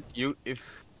hunch.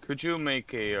 if could you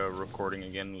make a recording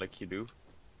again like you do?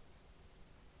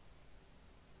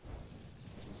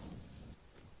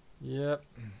 Yep.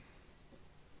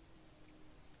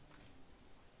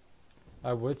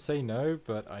 I would say no,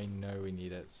 but I know we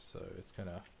need it, so it's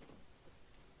gonna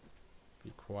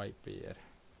be quite weird.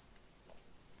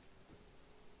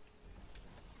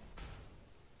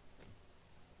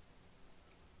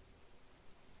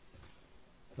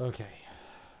 Okay.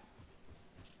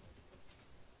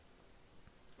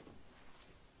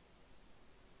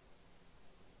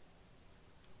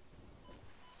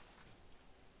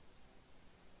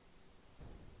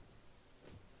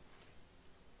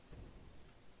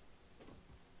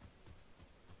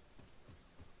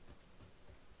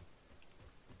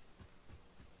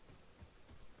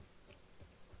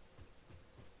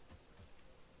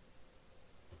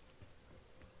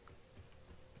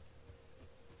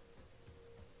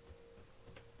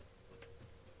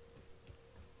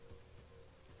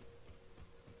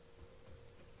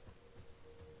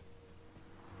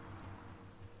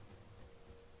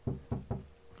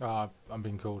 I'm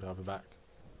being called. I'll be back.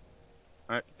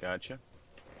 Alright, gotcha.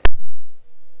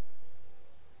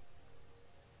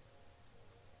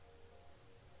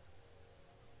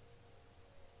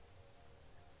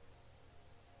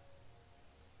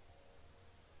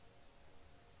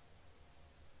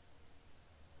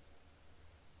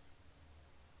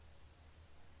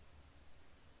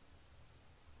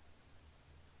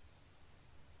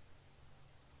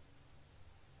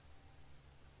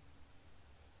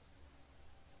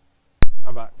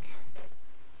 I'm back.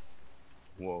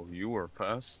 Whoa, you were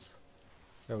past.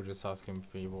 They were just asking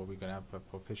me what we're gonna have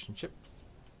for fish and chips.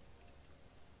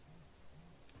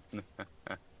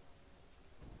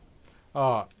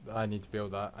 Oh, I need to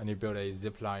build that. I need to build a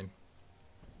zip line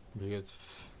because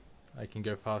I can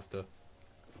go faster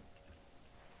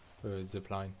with a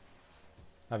zip line.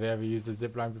 Have you ever used a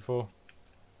zip line before?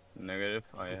 Negative,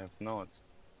 I have not.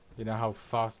 You know how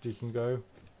fast you can go?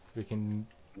 We can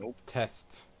Nope.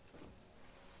 test.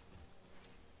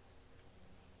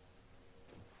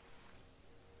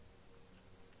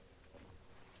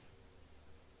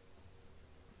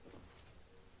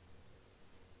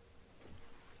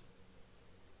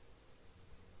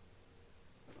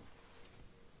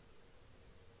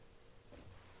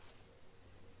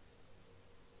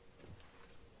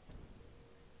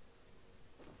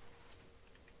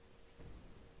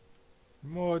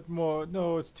 More.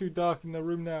 No, it's too dark in the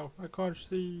room now. I can't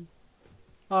see.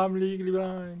 I'm legally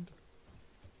blind.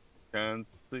 Can't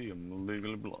see, I'm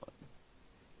legally blind.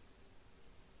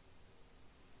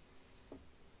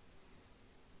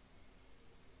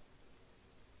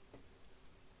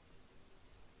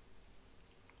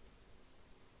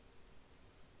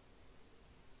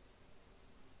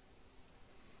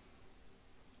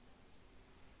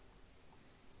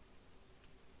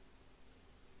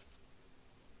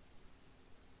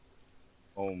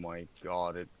 Oh my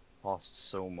god, it costs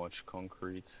so much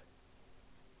concrete.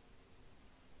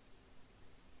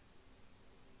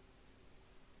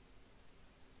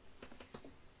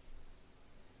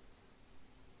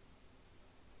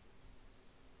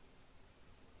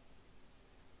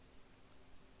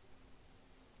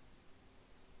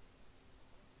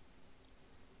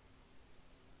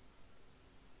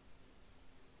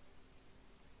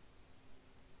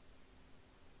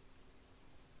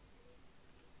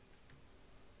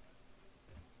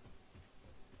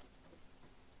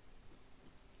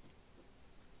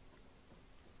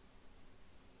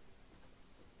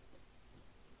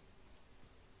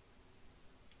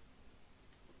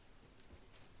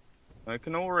 I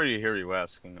can already hear you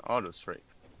asking, Autostraight.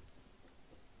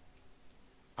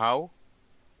 How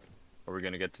are we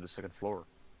gonna get to the second floor?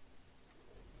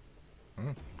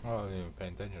 Oh, I wasn't even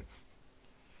paying attention.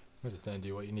 I'm just letting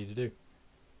you do what you need to do.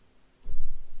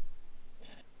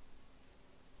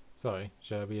 Sorry,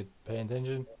 should I be paying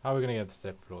attention? How are we gonna get to the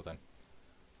second floor then?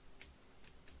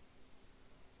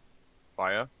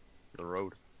 Via the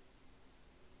road.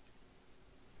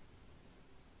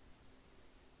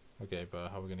 Okay, but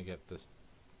how are we gonna get this?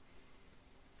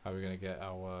 How are we gonna get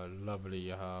our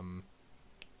lovely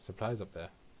supplies up there?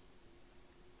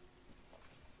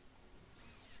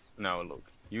 Now look,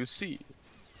 you see.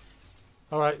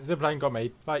 Alright, zipline got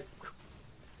made. Bye.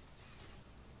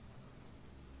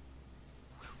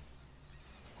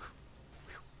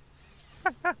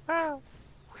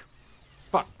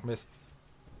 Fuck, missed.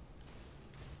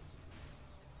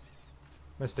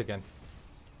 Missed again.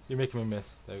 You're making me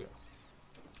miss. There we go.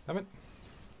 Damn it.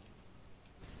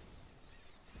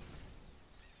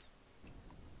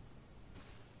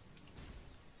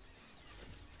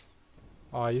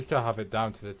 Oh, I used to have it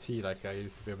down to the T, like I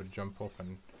used to be able to jump off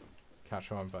and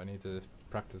catch on, but I need to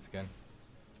practice again.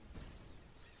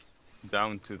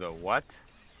 Down to the what?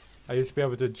 I used to be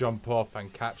able to jump off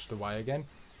and catch the Y again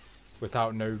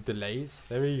without no delays.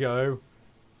 There we go.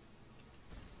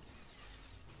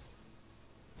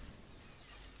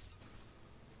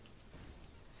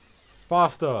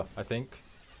 Faster, I think.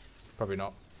 Probably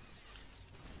not.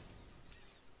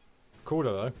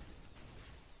 Cooler though.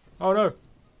 Oh no!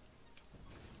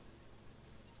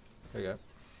 There you go.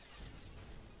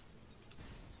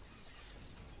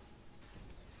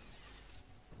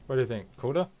 What do you think?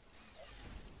 Cooler?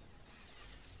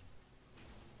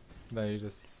 Then you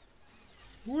just...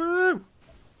 Woo!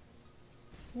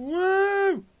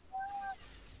 Woo!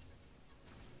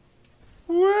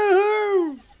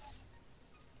 Woohoo!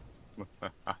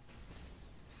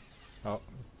 Oh,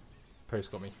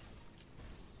 post got me.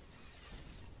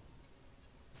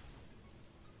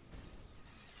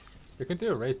 We can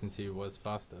do a race and see who was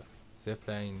faster.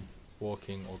 Zipline,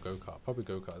 walking, or go-kart. Probably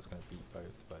go-kart is going to beat both,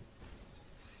 but...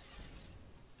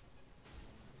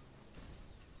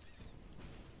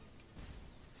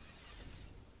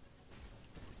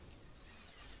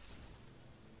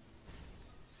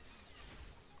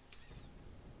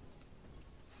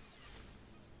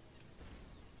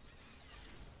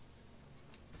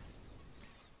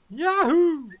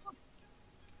 Yahoo!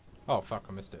 Oh fuck,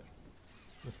 I missed it.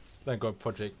 Thank God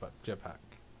project, but jetpack.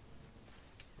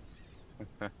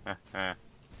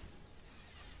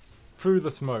 Through the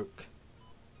smoke.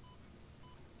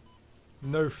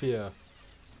 No fear.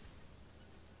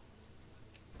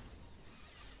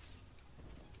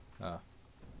 Ah,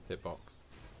 hitbox.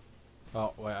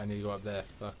 Oh wait, I need to go up there.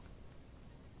 Fuck.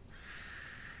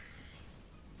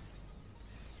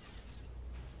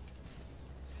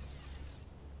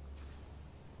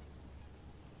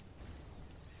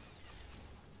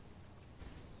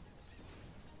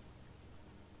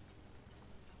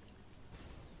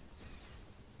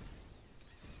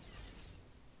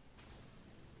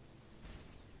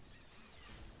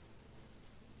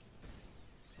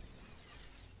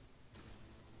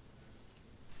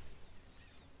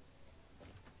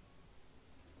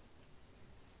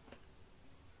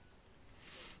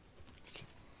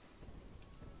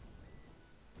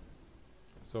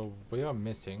 So we are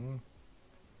missing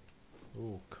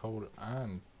coal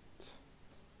and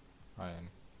iron.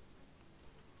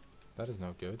 That is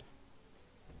no good.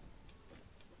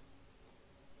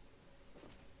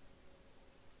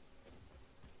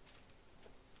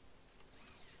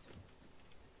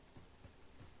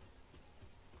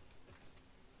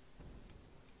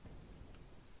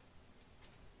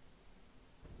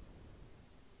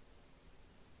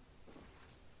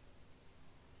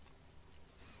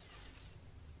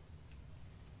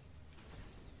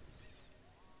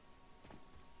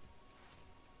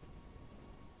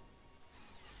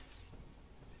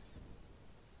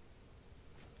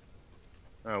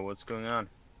 Oh, what's going on?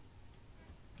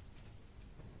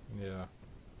 Yeah.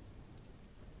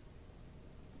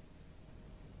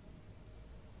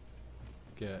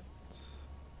 Get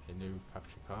a new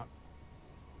factory part.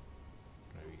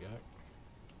 There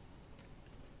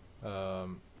we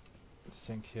go.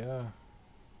 Sink here.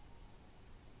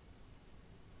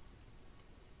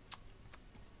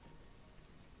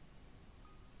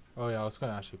 Oh yeah, I was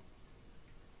gonna actually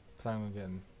plan on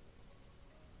getting...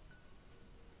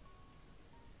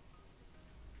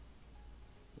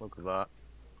 Look at that.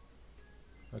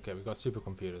 Okay, we got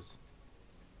supercomputers.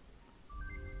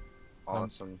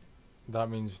 Awesome.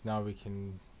 That means now we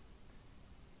can...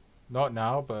 Not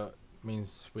now, but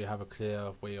means we have a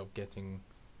clear way of getting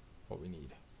what we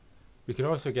need. We can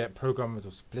also get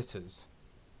programmable splitters.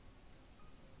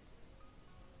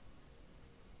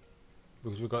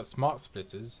 Because we've got smart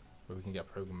splitters, where we can get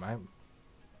program.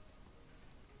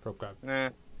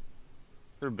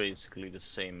 They're basically the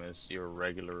same as your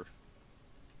regular.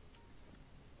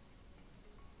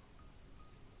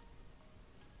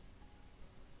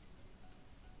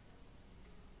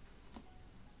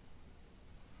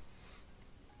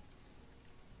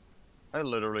 I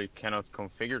literally cannot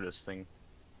configure this thing.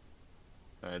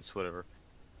 It's whatever.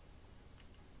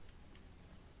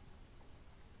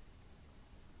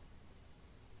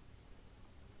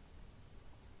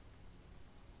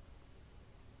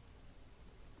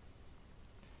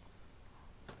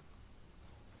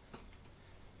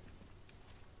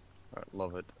 Alright,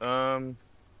 love it.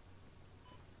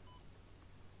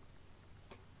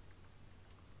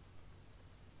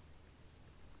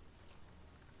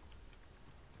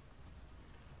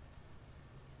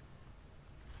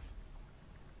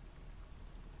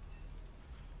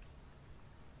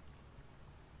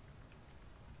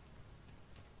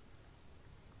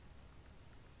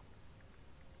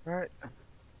 Alright.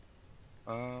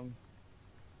 Um,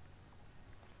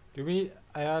 Do we need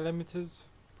AI limiters?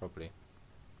 Probably.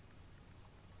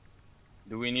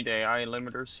 do we need AI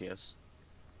limiters? Yes.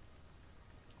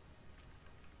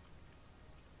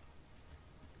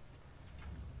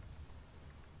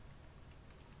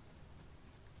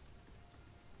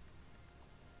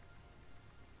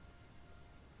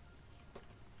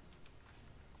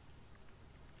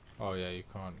 Oh yeah, you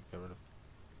can't get rid of.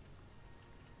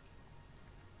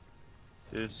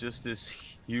 There's just this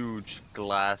huge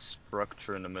glass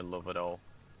structure in the middle of it all.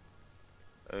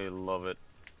 I love it.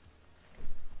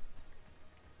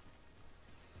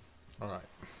 Alright.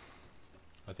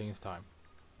 I think it's time.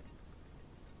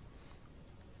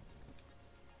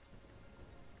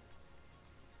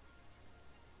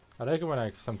 I like it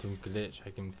when something glitch, I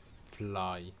can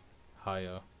fly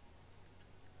higher.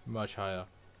 Much higher.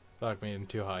 Like me, I'm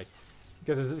too high.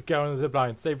 Get on the zip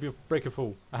line, save your break a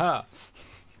fall. Aha!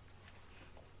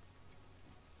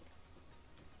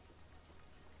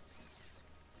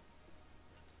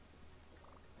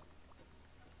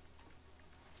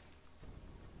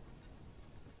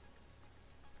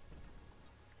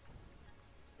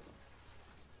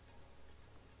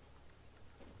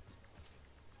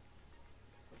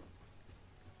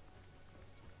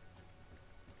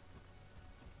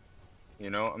 You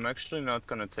know, I'm actually not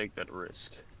gonna take that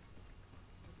risk.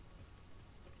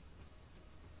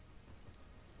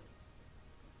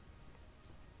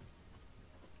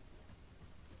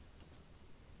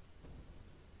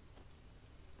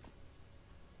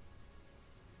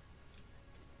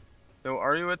 So,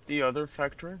 are you at the other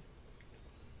factory?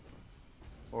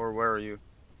 Or where are you?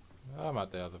 I'm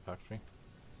at the other factory.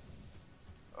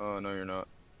 Oh, no, you're not.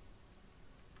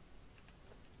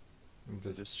 I'm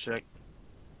Just check.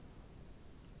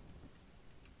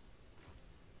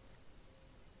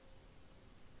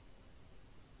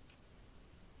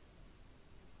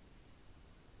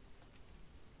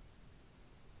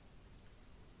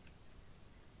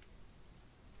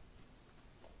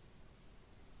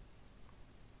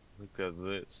 Look at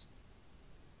this.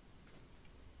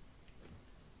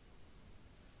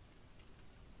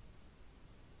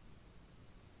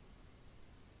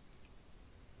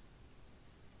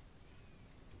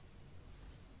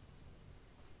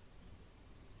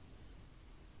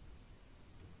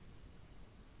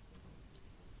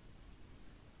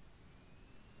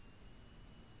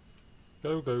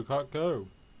 Go, go, kart, go.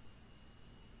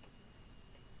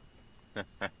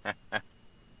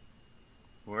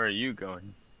 Where are you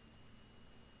going?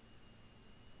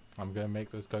 I'm gonna make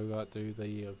this go-kart do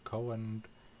the coal and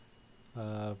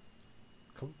uh,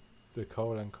 the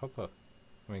coal and copper.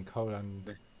 I mean coal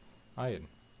and iron,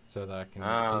 so that I can make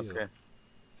Ah, steel. okay.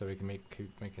 So we can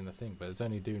keep making the thing. But it's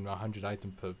only doing 100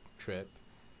 items per trip.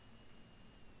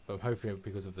 But hopefully,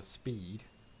 because of the speed,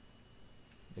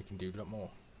 it can do a lot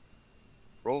more.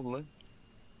 Probably.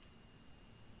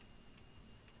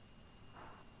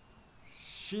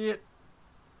 Shit!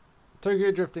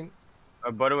 Tokyo drifting.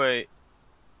 By the way,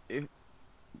 if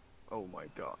oh my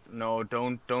god, no!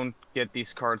 Don't get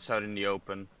these cards out in the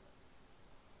open.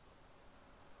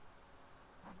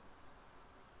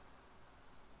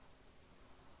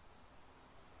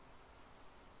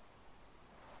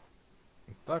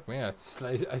 Fuck me, I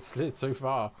slid so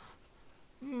far.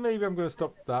 Maybe I'm gonna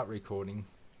stop that recording.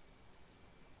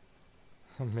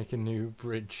 And make a new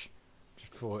bridge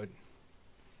just for it.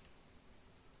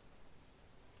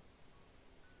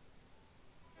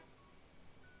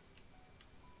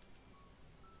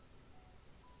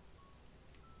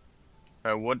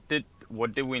 What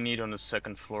did we need on the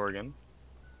second floor again?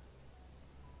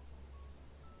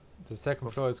 The second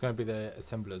floor is going to be the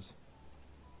assemblers.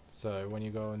 So when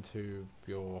you go into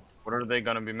your... What are they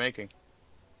gonna be making?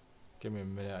 Give me a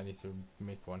minute, I need to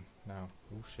make one now.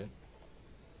 Oh shit.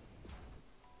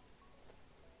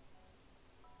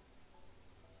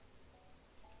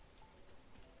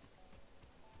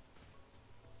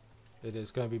 It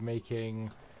is going to be making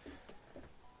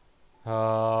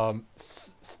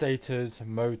stators,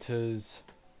 motors,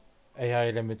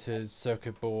 AI limiters,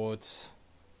 circuit boards.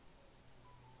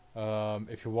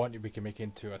 If you want, we can make it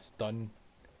into a stun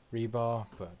rebar,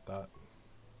 but that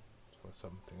was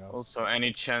something else. Also,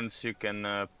 any chance you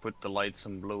can put the lights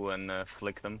on blue and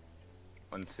flick them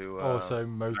onto also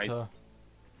motor.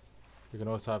 We can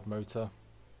also have motor.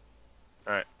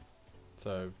 Alright.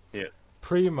 So yeah,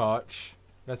 pretty much,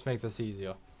 let's make this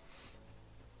easier.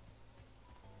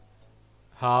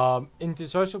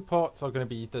 Interstitial parts are going to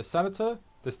be the senator,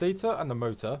 the stator, and the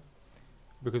motor,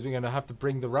 because we're going to have to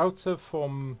bring the router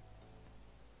from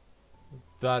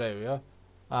that area,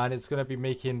 and it's going to be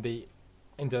making the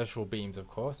industrial beams, of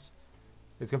course.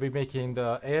 It's going to be making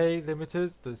the AA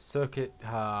limiters, the circuit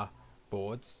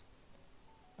boards,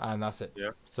 and that's it.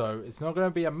 Yeah. So it's not going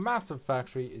to be a massive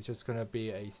factory. It's just going to be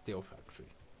a steel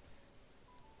factory.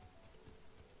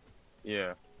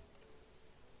 Yeah.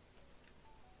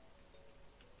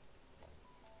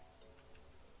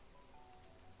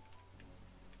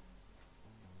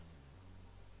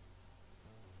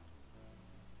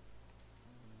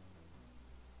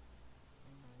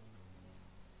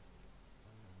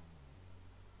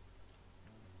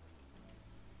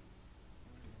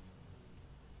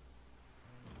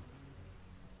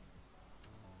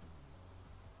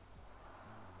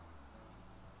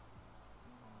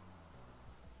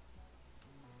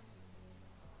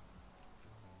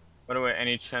 By the way,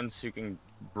 any chance you can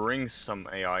bring some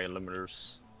AI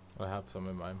limiters? I have some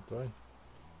in my inventory.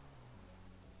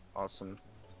 Awesome.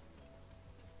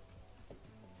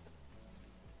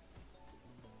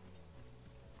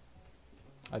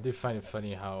 I do find it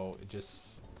funny how it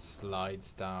just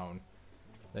slides down.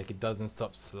 Like it doesn't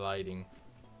stop sliding.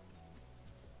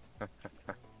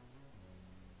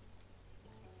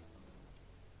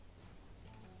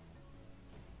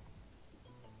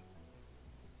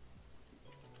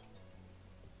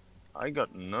 I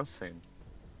got nothing.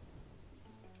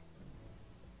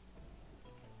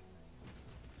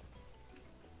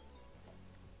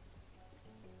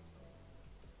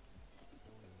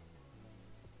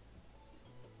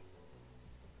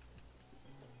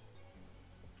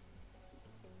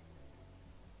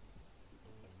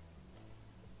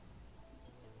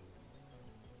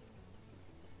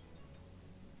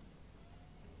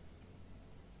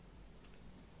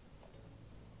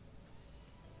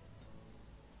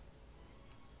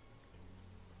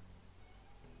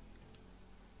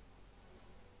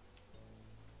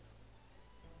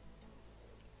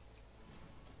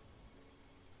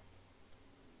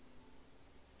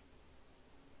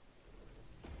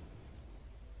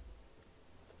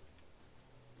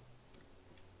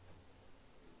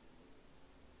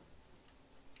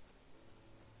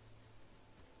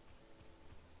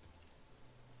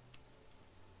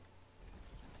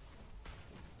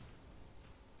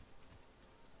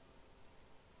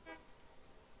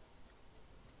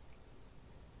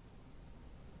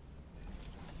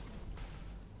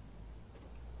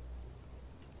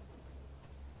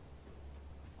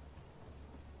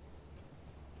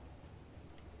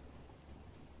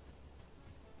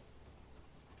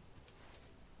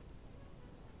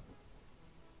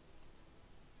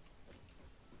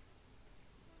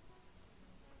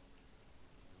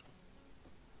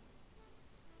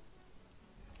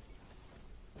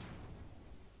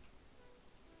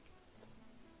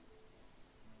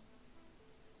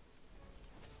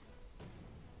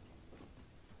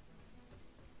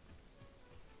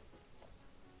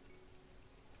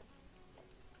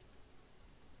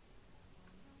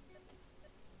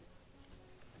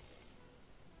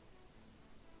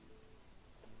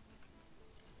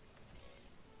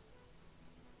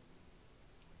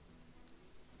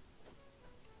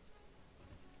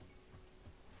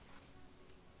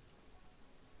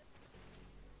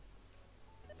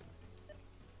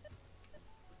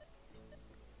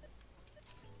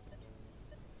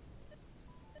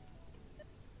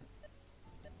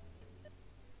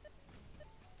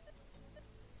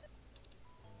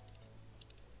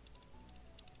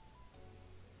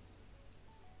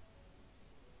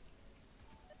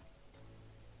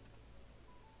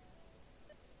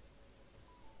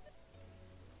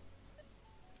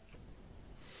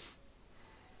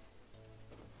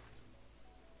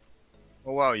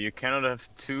 Oh wow, you cannot have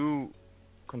two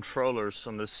controllers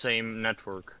on the same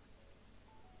network.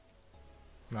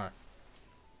 No.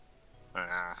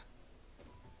 Ah.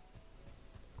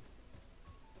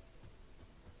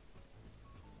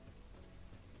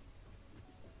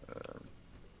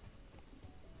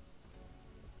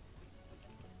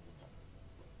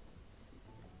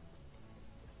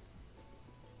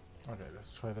 Okay,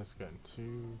 let's try this again.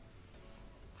 2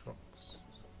 trucks.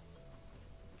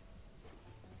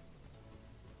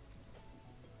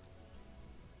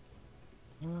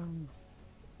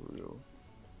 Real.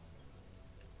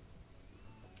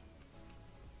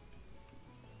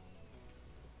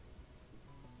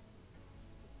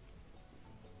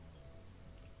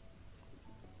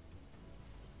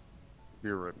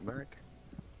 Be right back.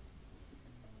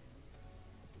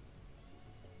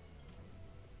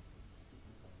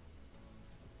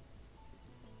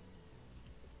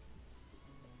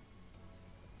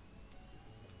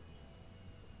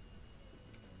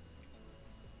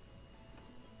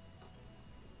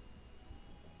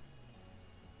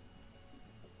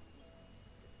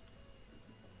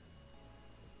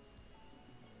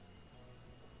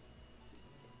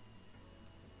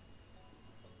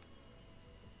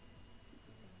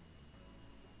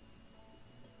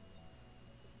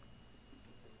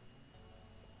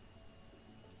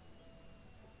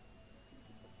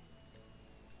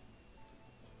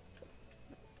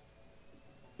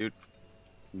 Dude,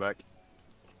 I'm back.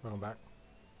 Welcome back.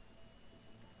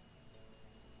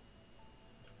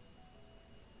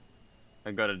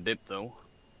 I got a dip though.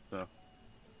 So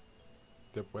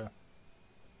Dip where?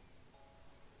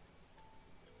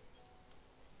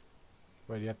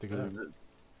 Where do you have to go?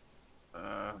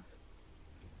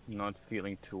 Not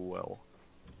feeling too well.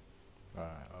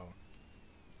 Alright,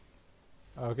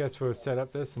 I guess we'll set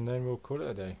up this and then we'll call it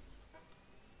a day.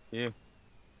 Yeah.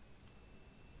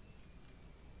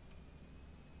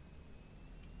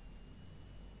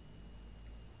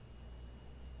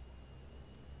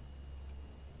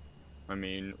 I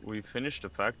mean, we finished the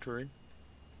factory.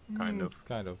 Kind of.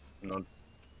 Kind of. Not.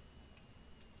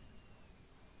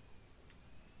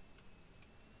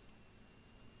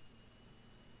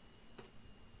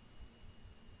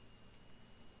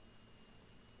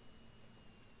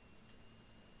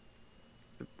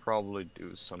 Should probably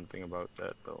do something about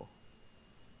that though.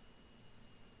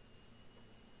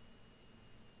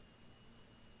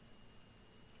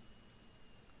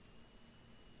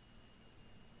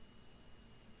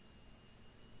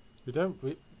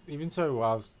 Even so,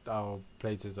 our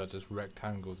places are just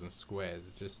rectangles and squares,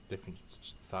 it's just different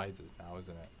sizes now,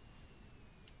 isn't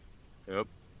it? Yep.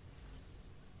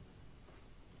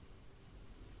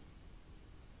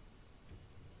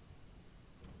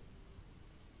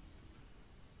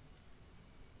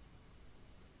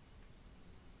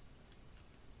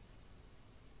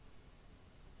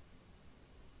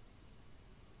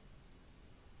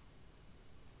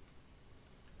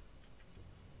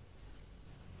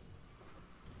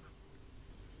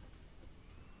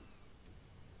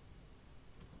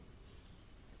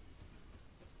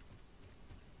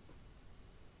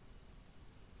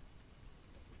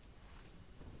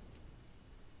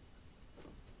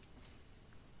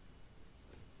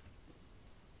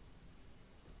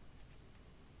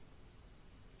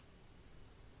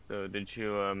 So did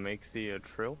you make the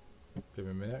drill? Give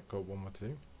me a minute, got one more to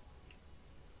do.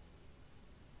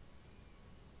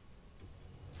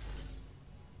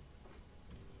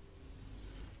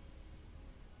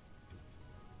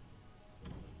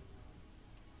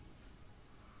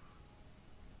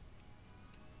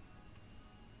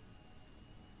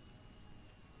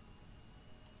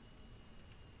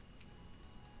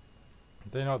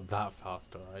 They're not that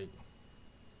fast, alright?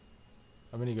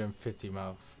 I'm only going 50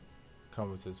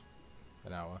 kilometers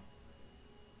an hour.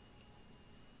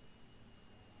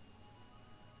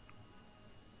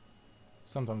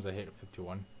 Sometimes I hit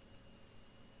 51.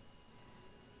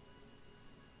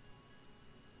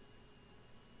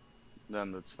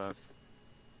 Damn, that's fast.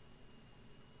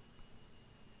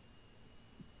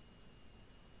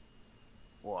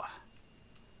 Wow.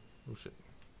 Oh shit.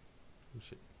 Oh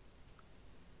shit.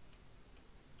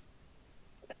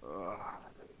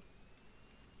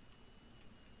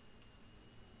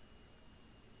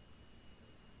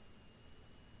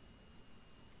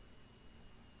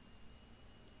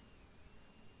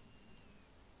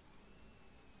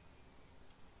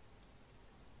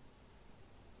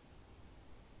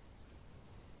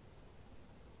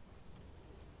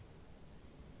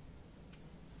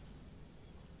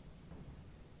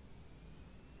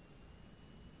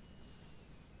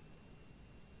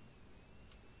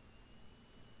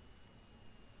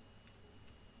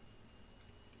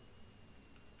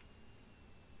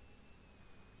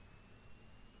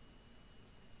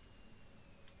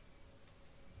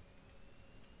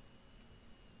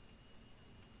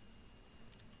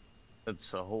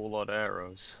 That's a whole lot of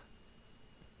arrows.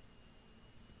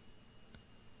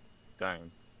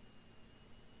 Dang.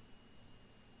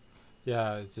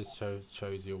 Yeah, it just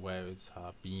shows you where it's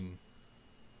been,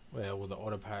 where all the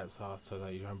autopilots are, so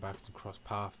that you don't back to cross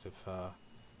paths. If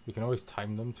you can always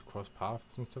time them to cross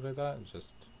paths and stuff like that. It's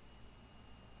just,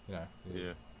 you know,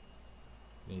 Yeah.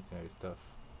 you need to know stuff.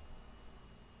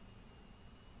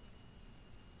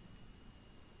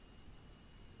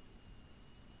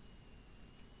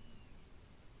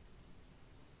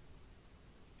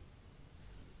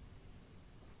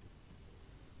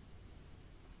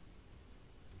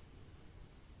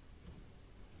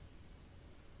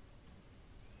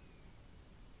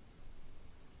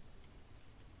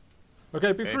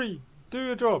 Okay, be free. Do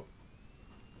your job.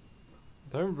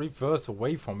 Don't reverse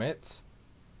away from it.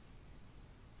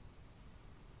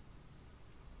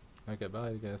 Okay, bye,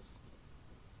 I guess.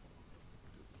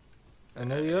 And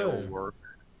there you It'll go. work.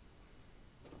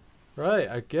 Right,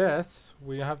 I guess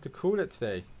we have to call it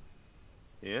today.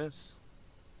 Yes.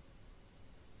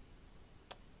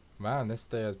 Man, this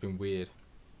day has been weird.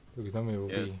 Because normally we'll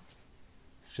Yes. be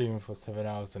streaming for 7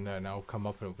 hours and then I'll come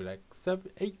up and it'll be like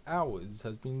 8 hours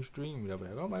has been streamed. I'll be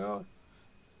like, oh my god.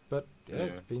 But yeah, Yeah.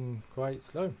 it's been quite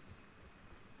slow.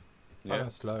 I've Yeah.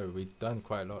 gone slow. We've done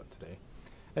quite a lot today.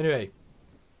 Anyway,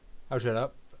 I'll shut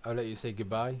up. I'll let you say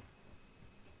goodbye.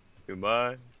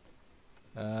 Goodbye.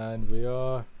 And we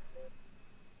are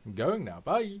going now.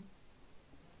 Bye.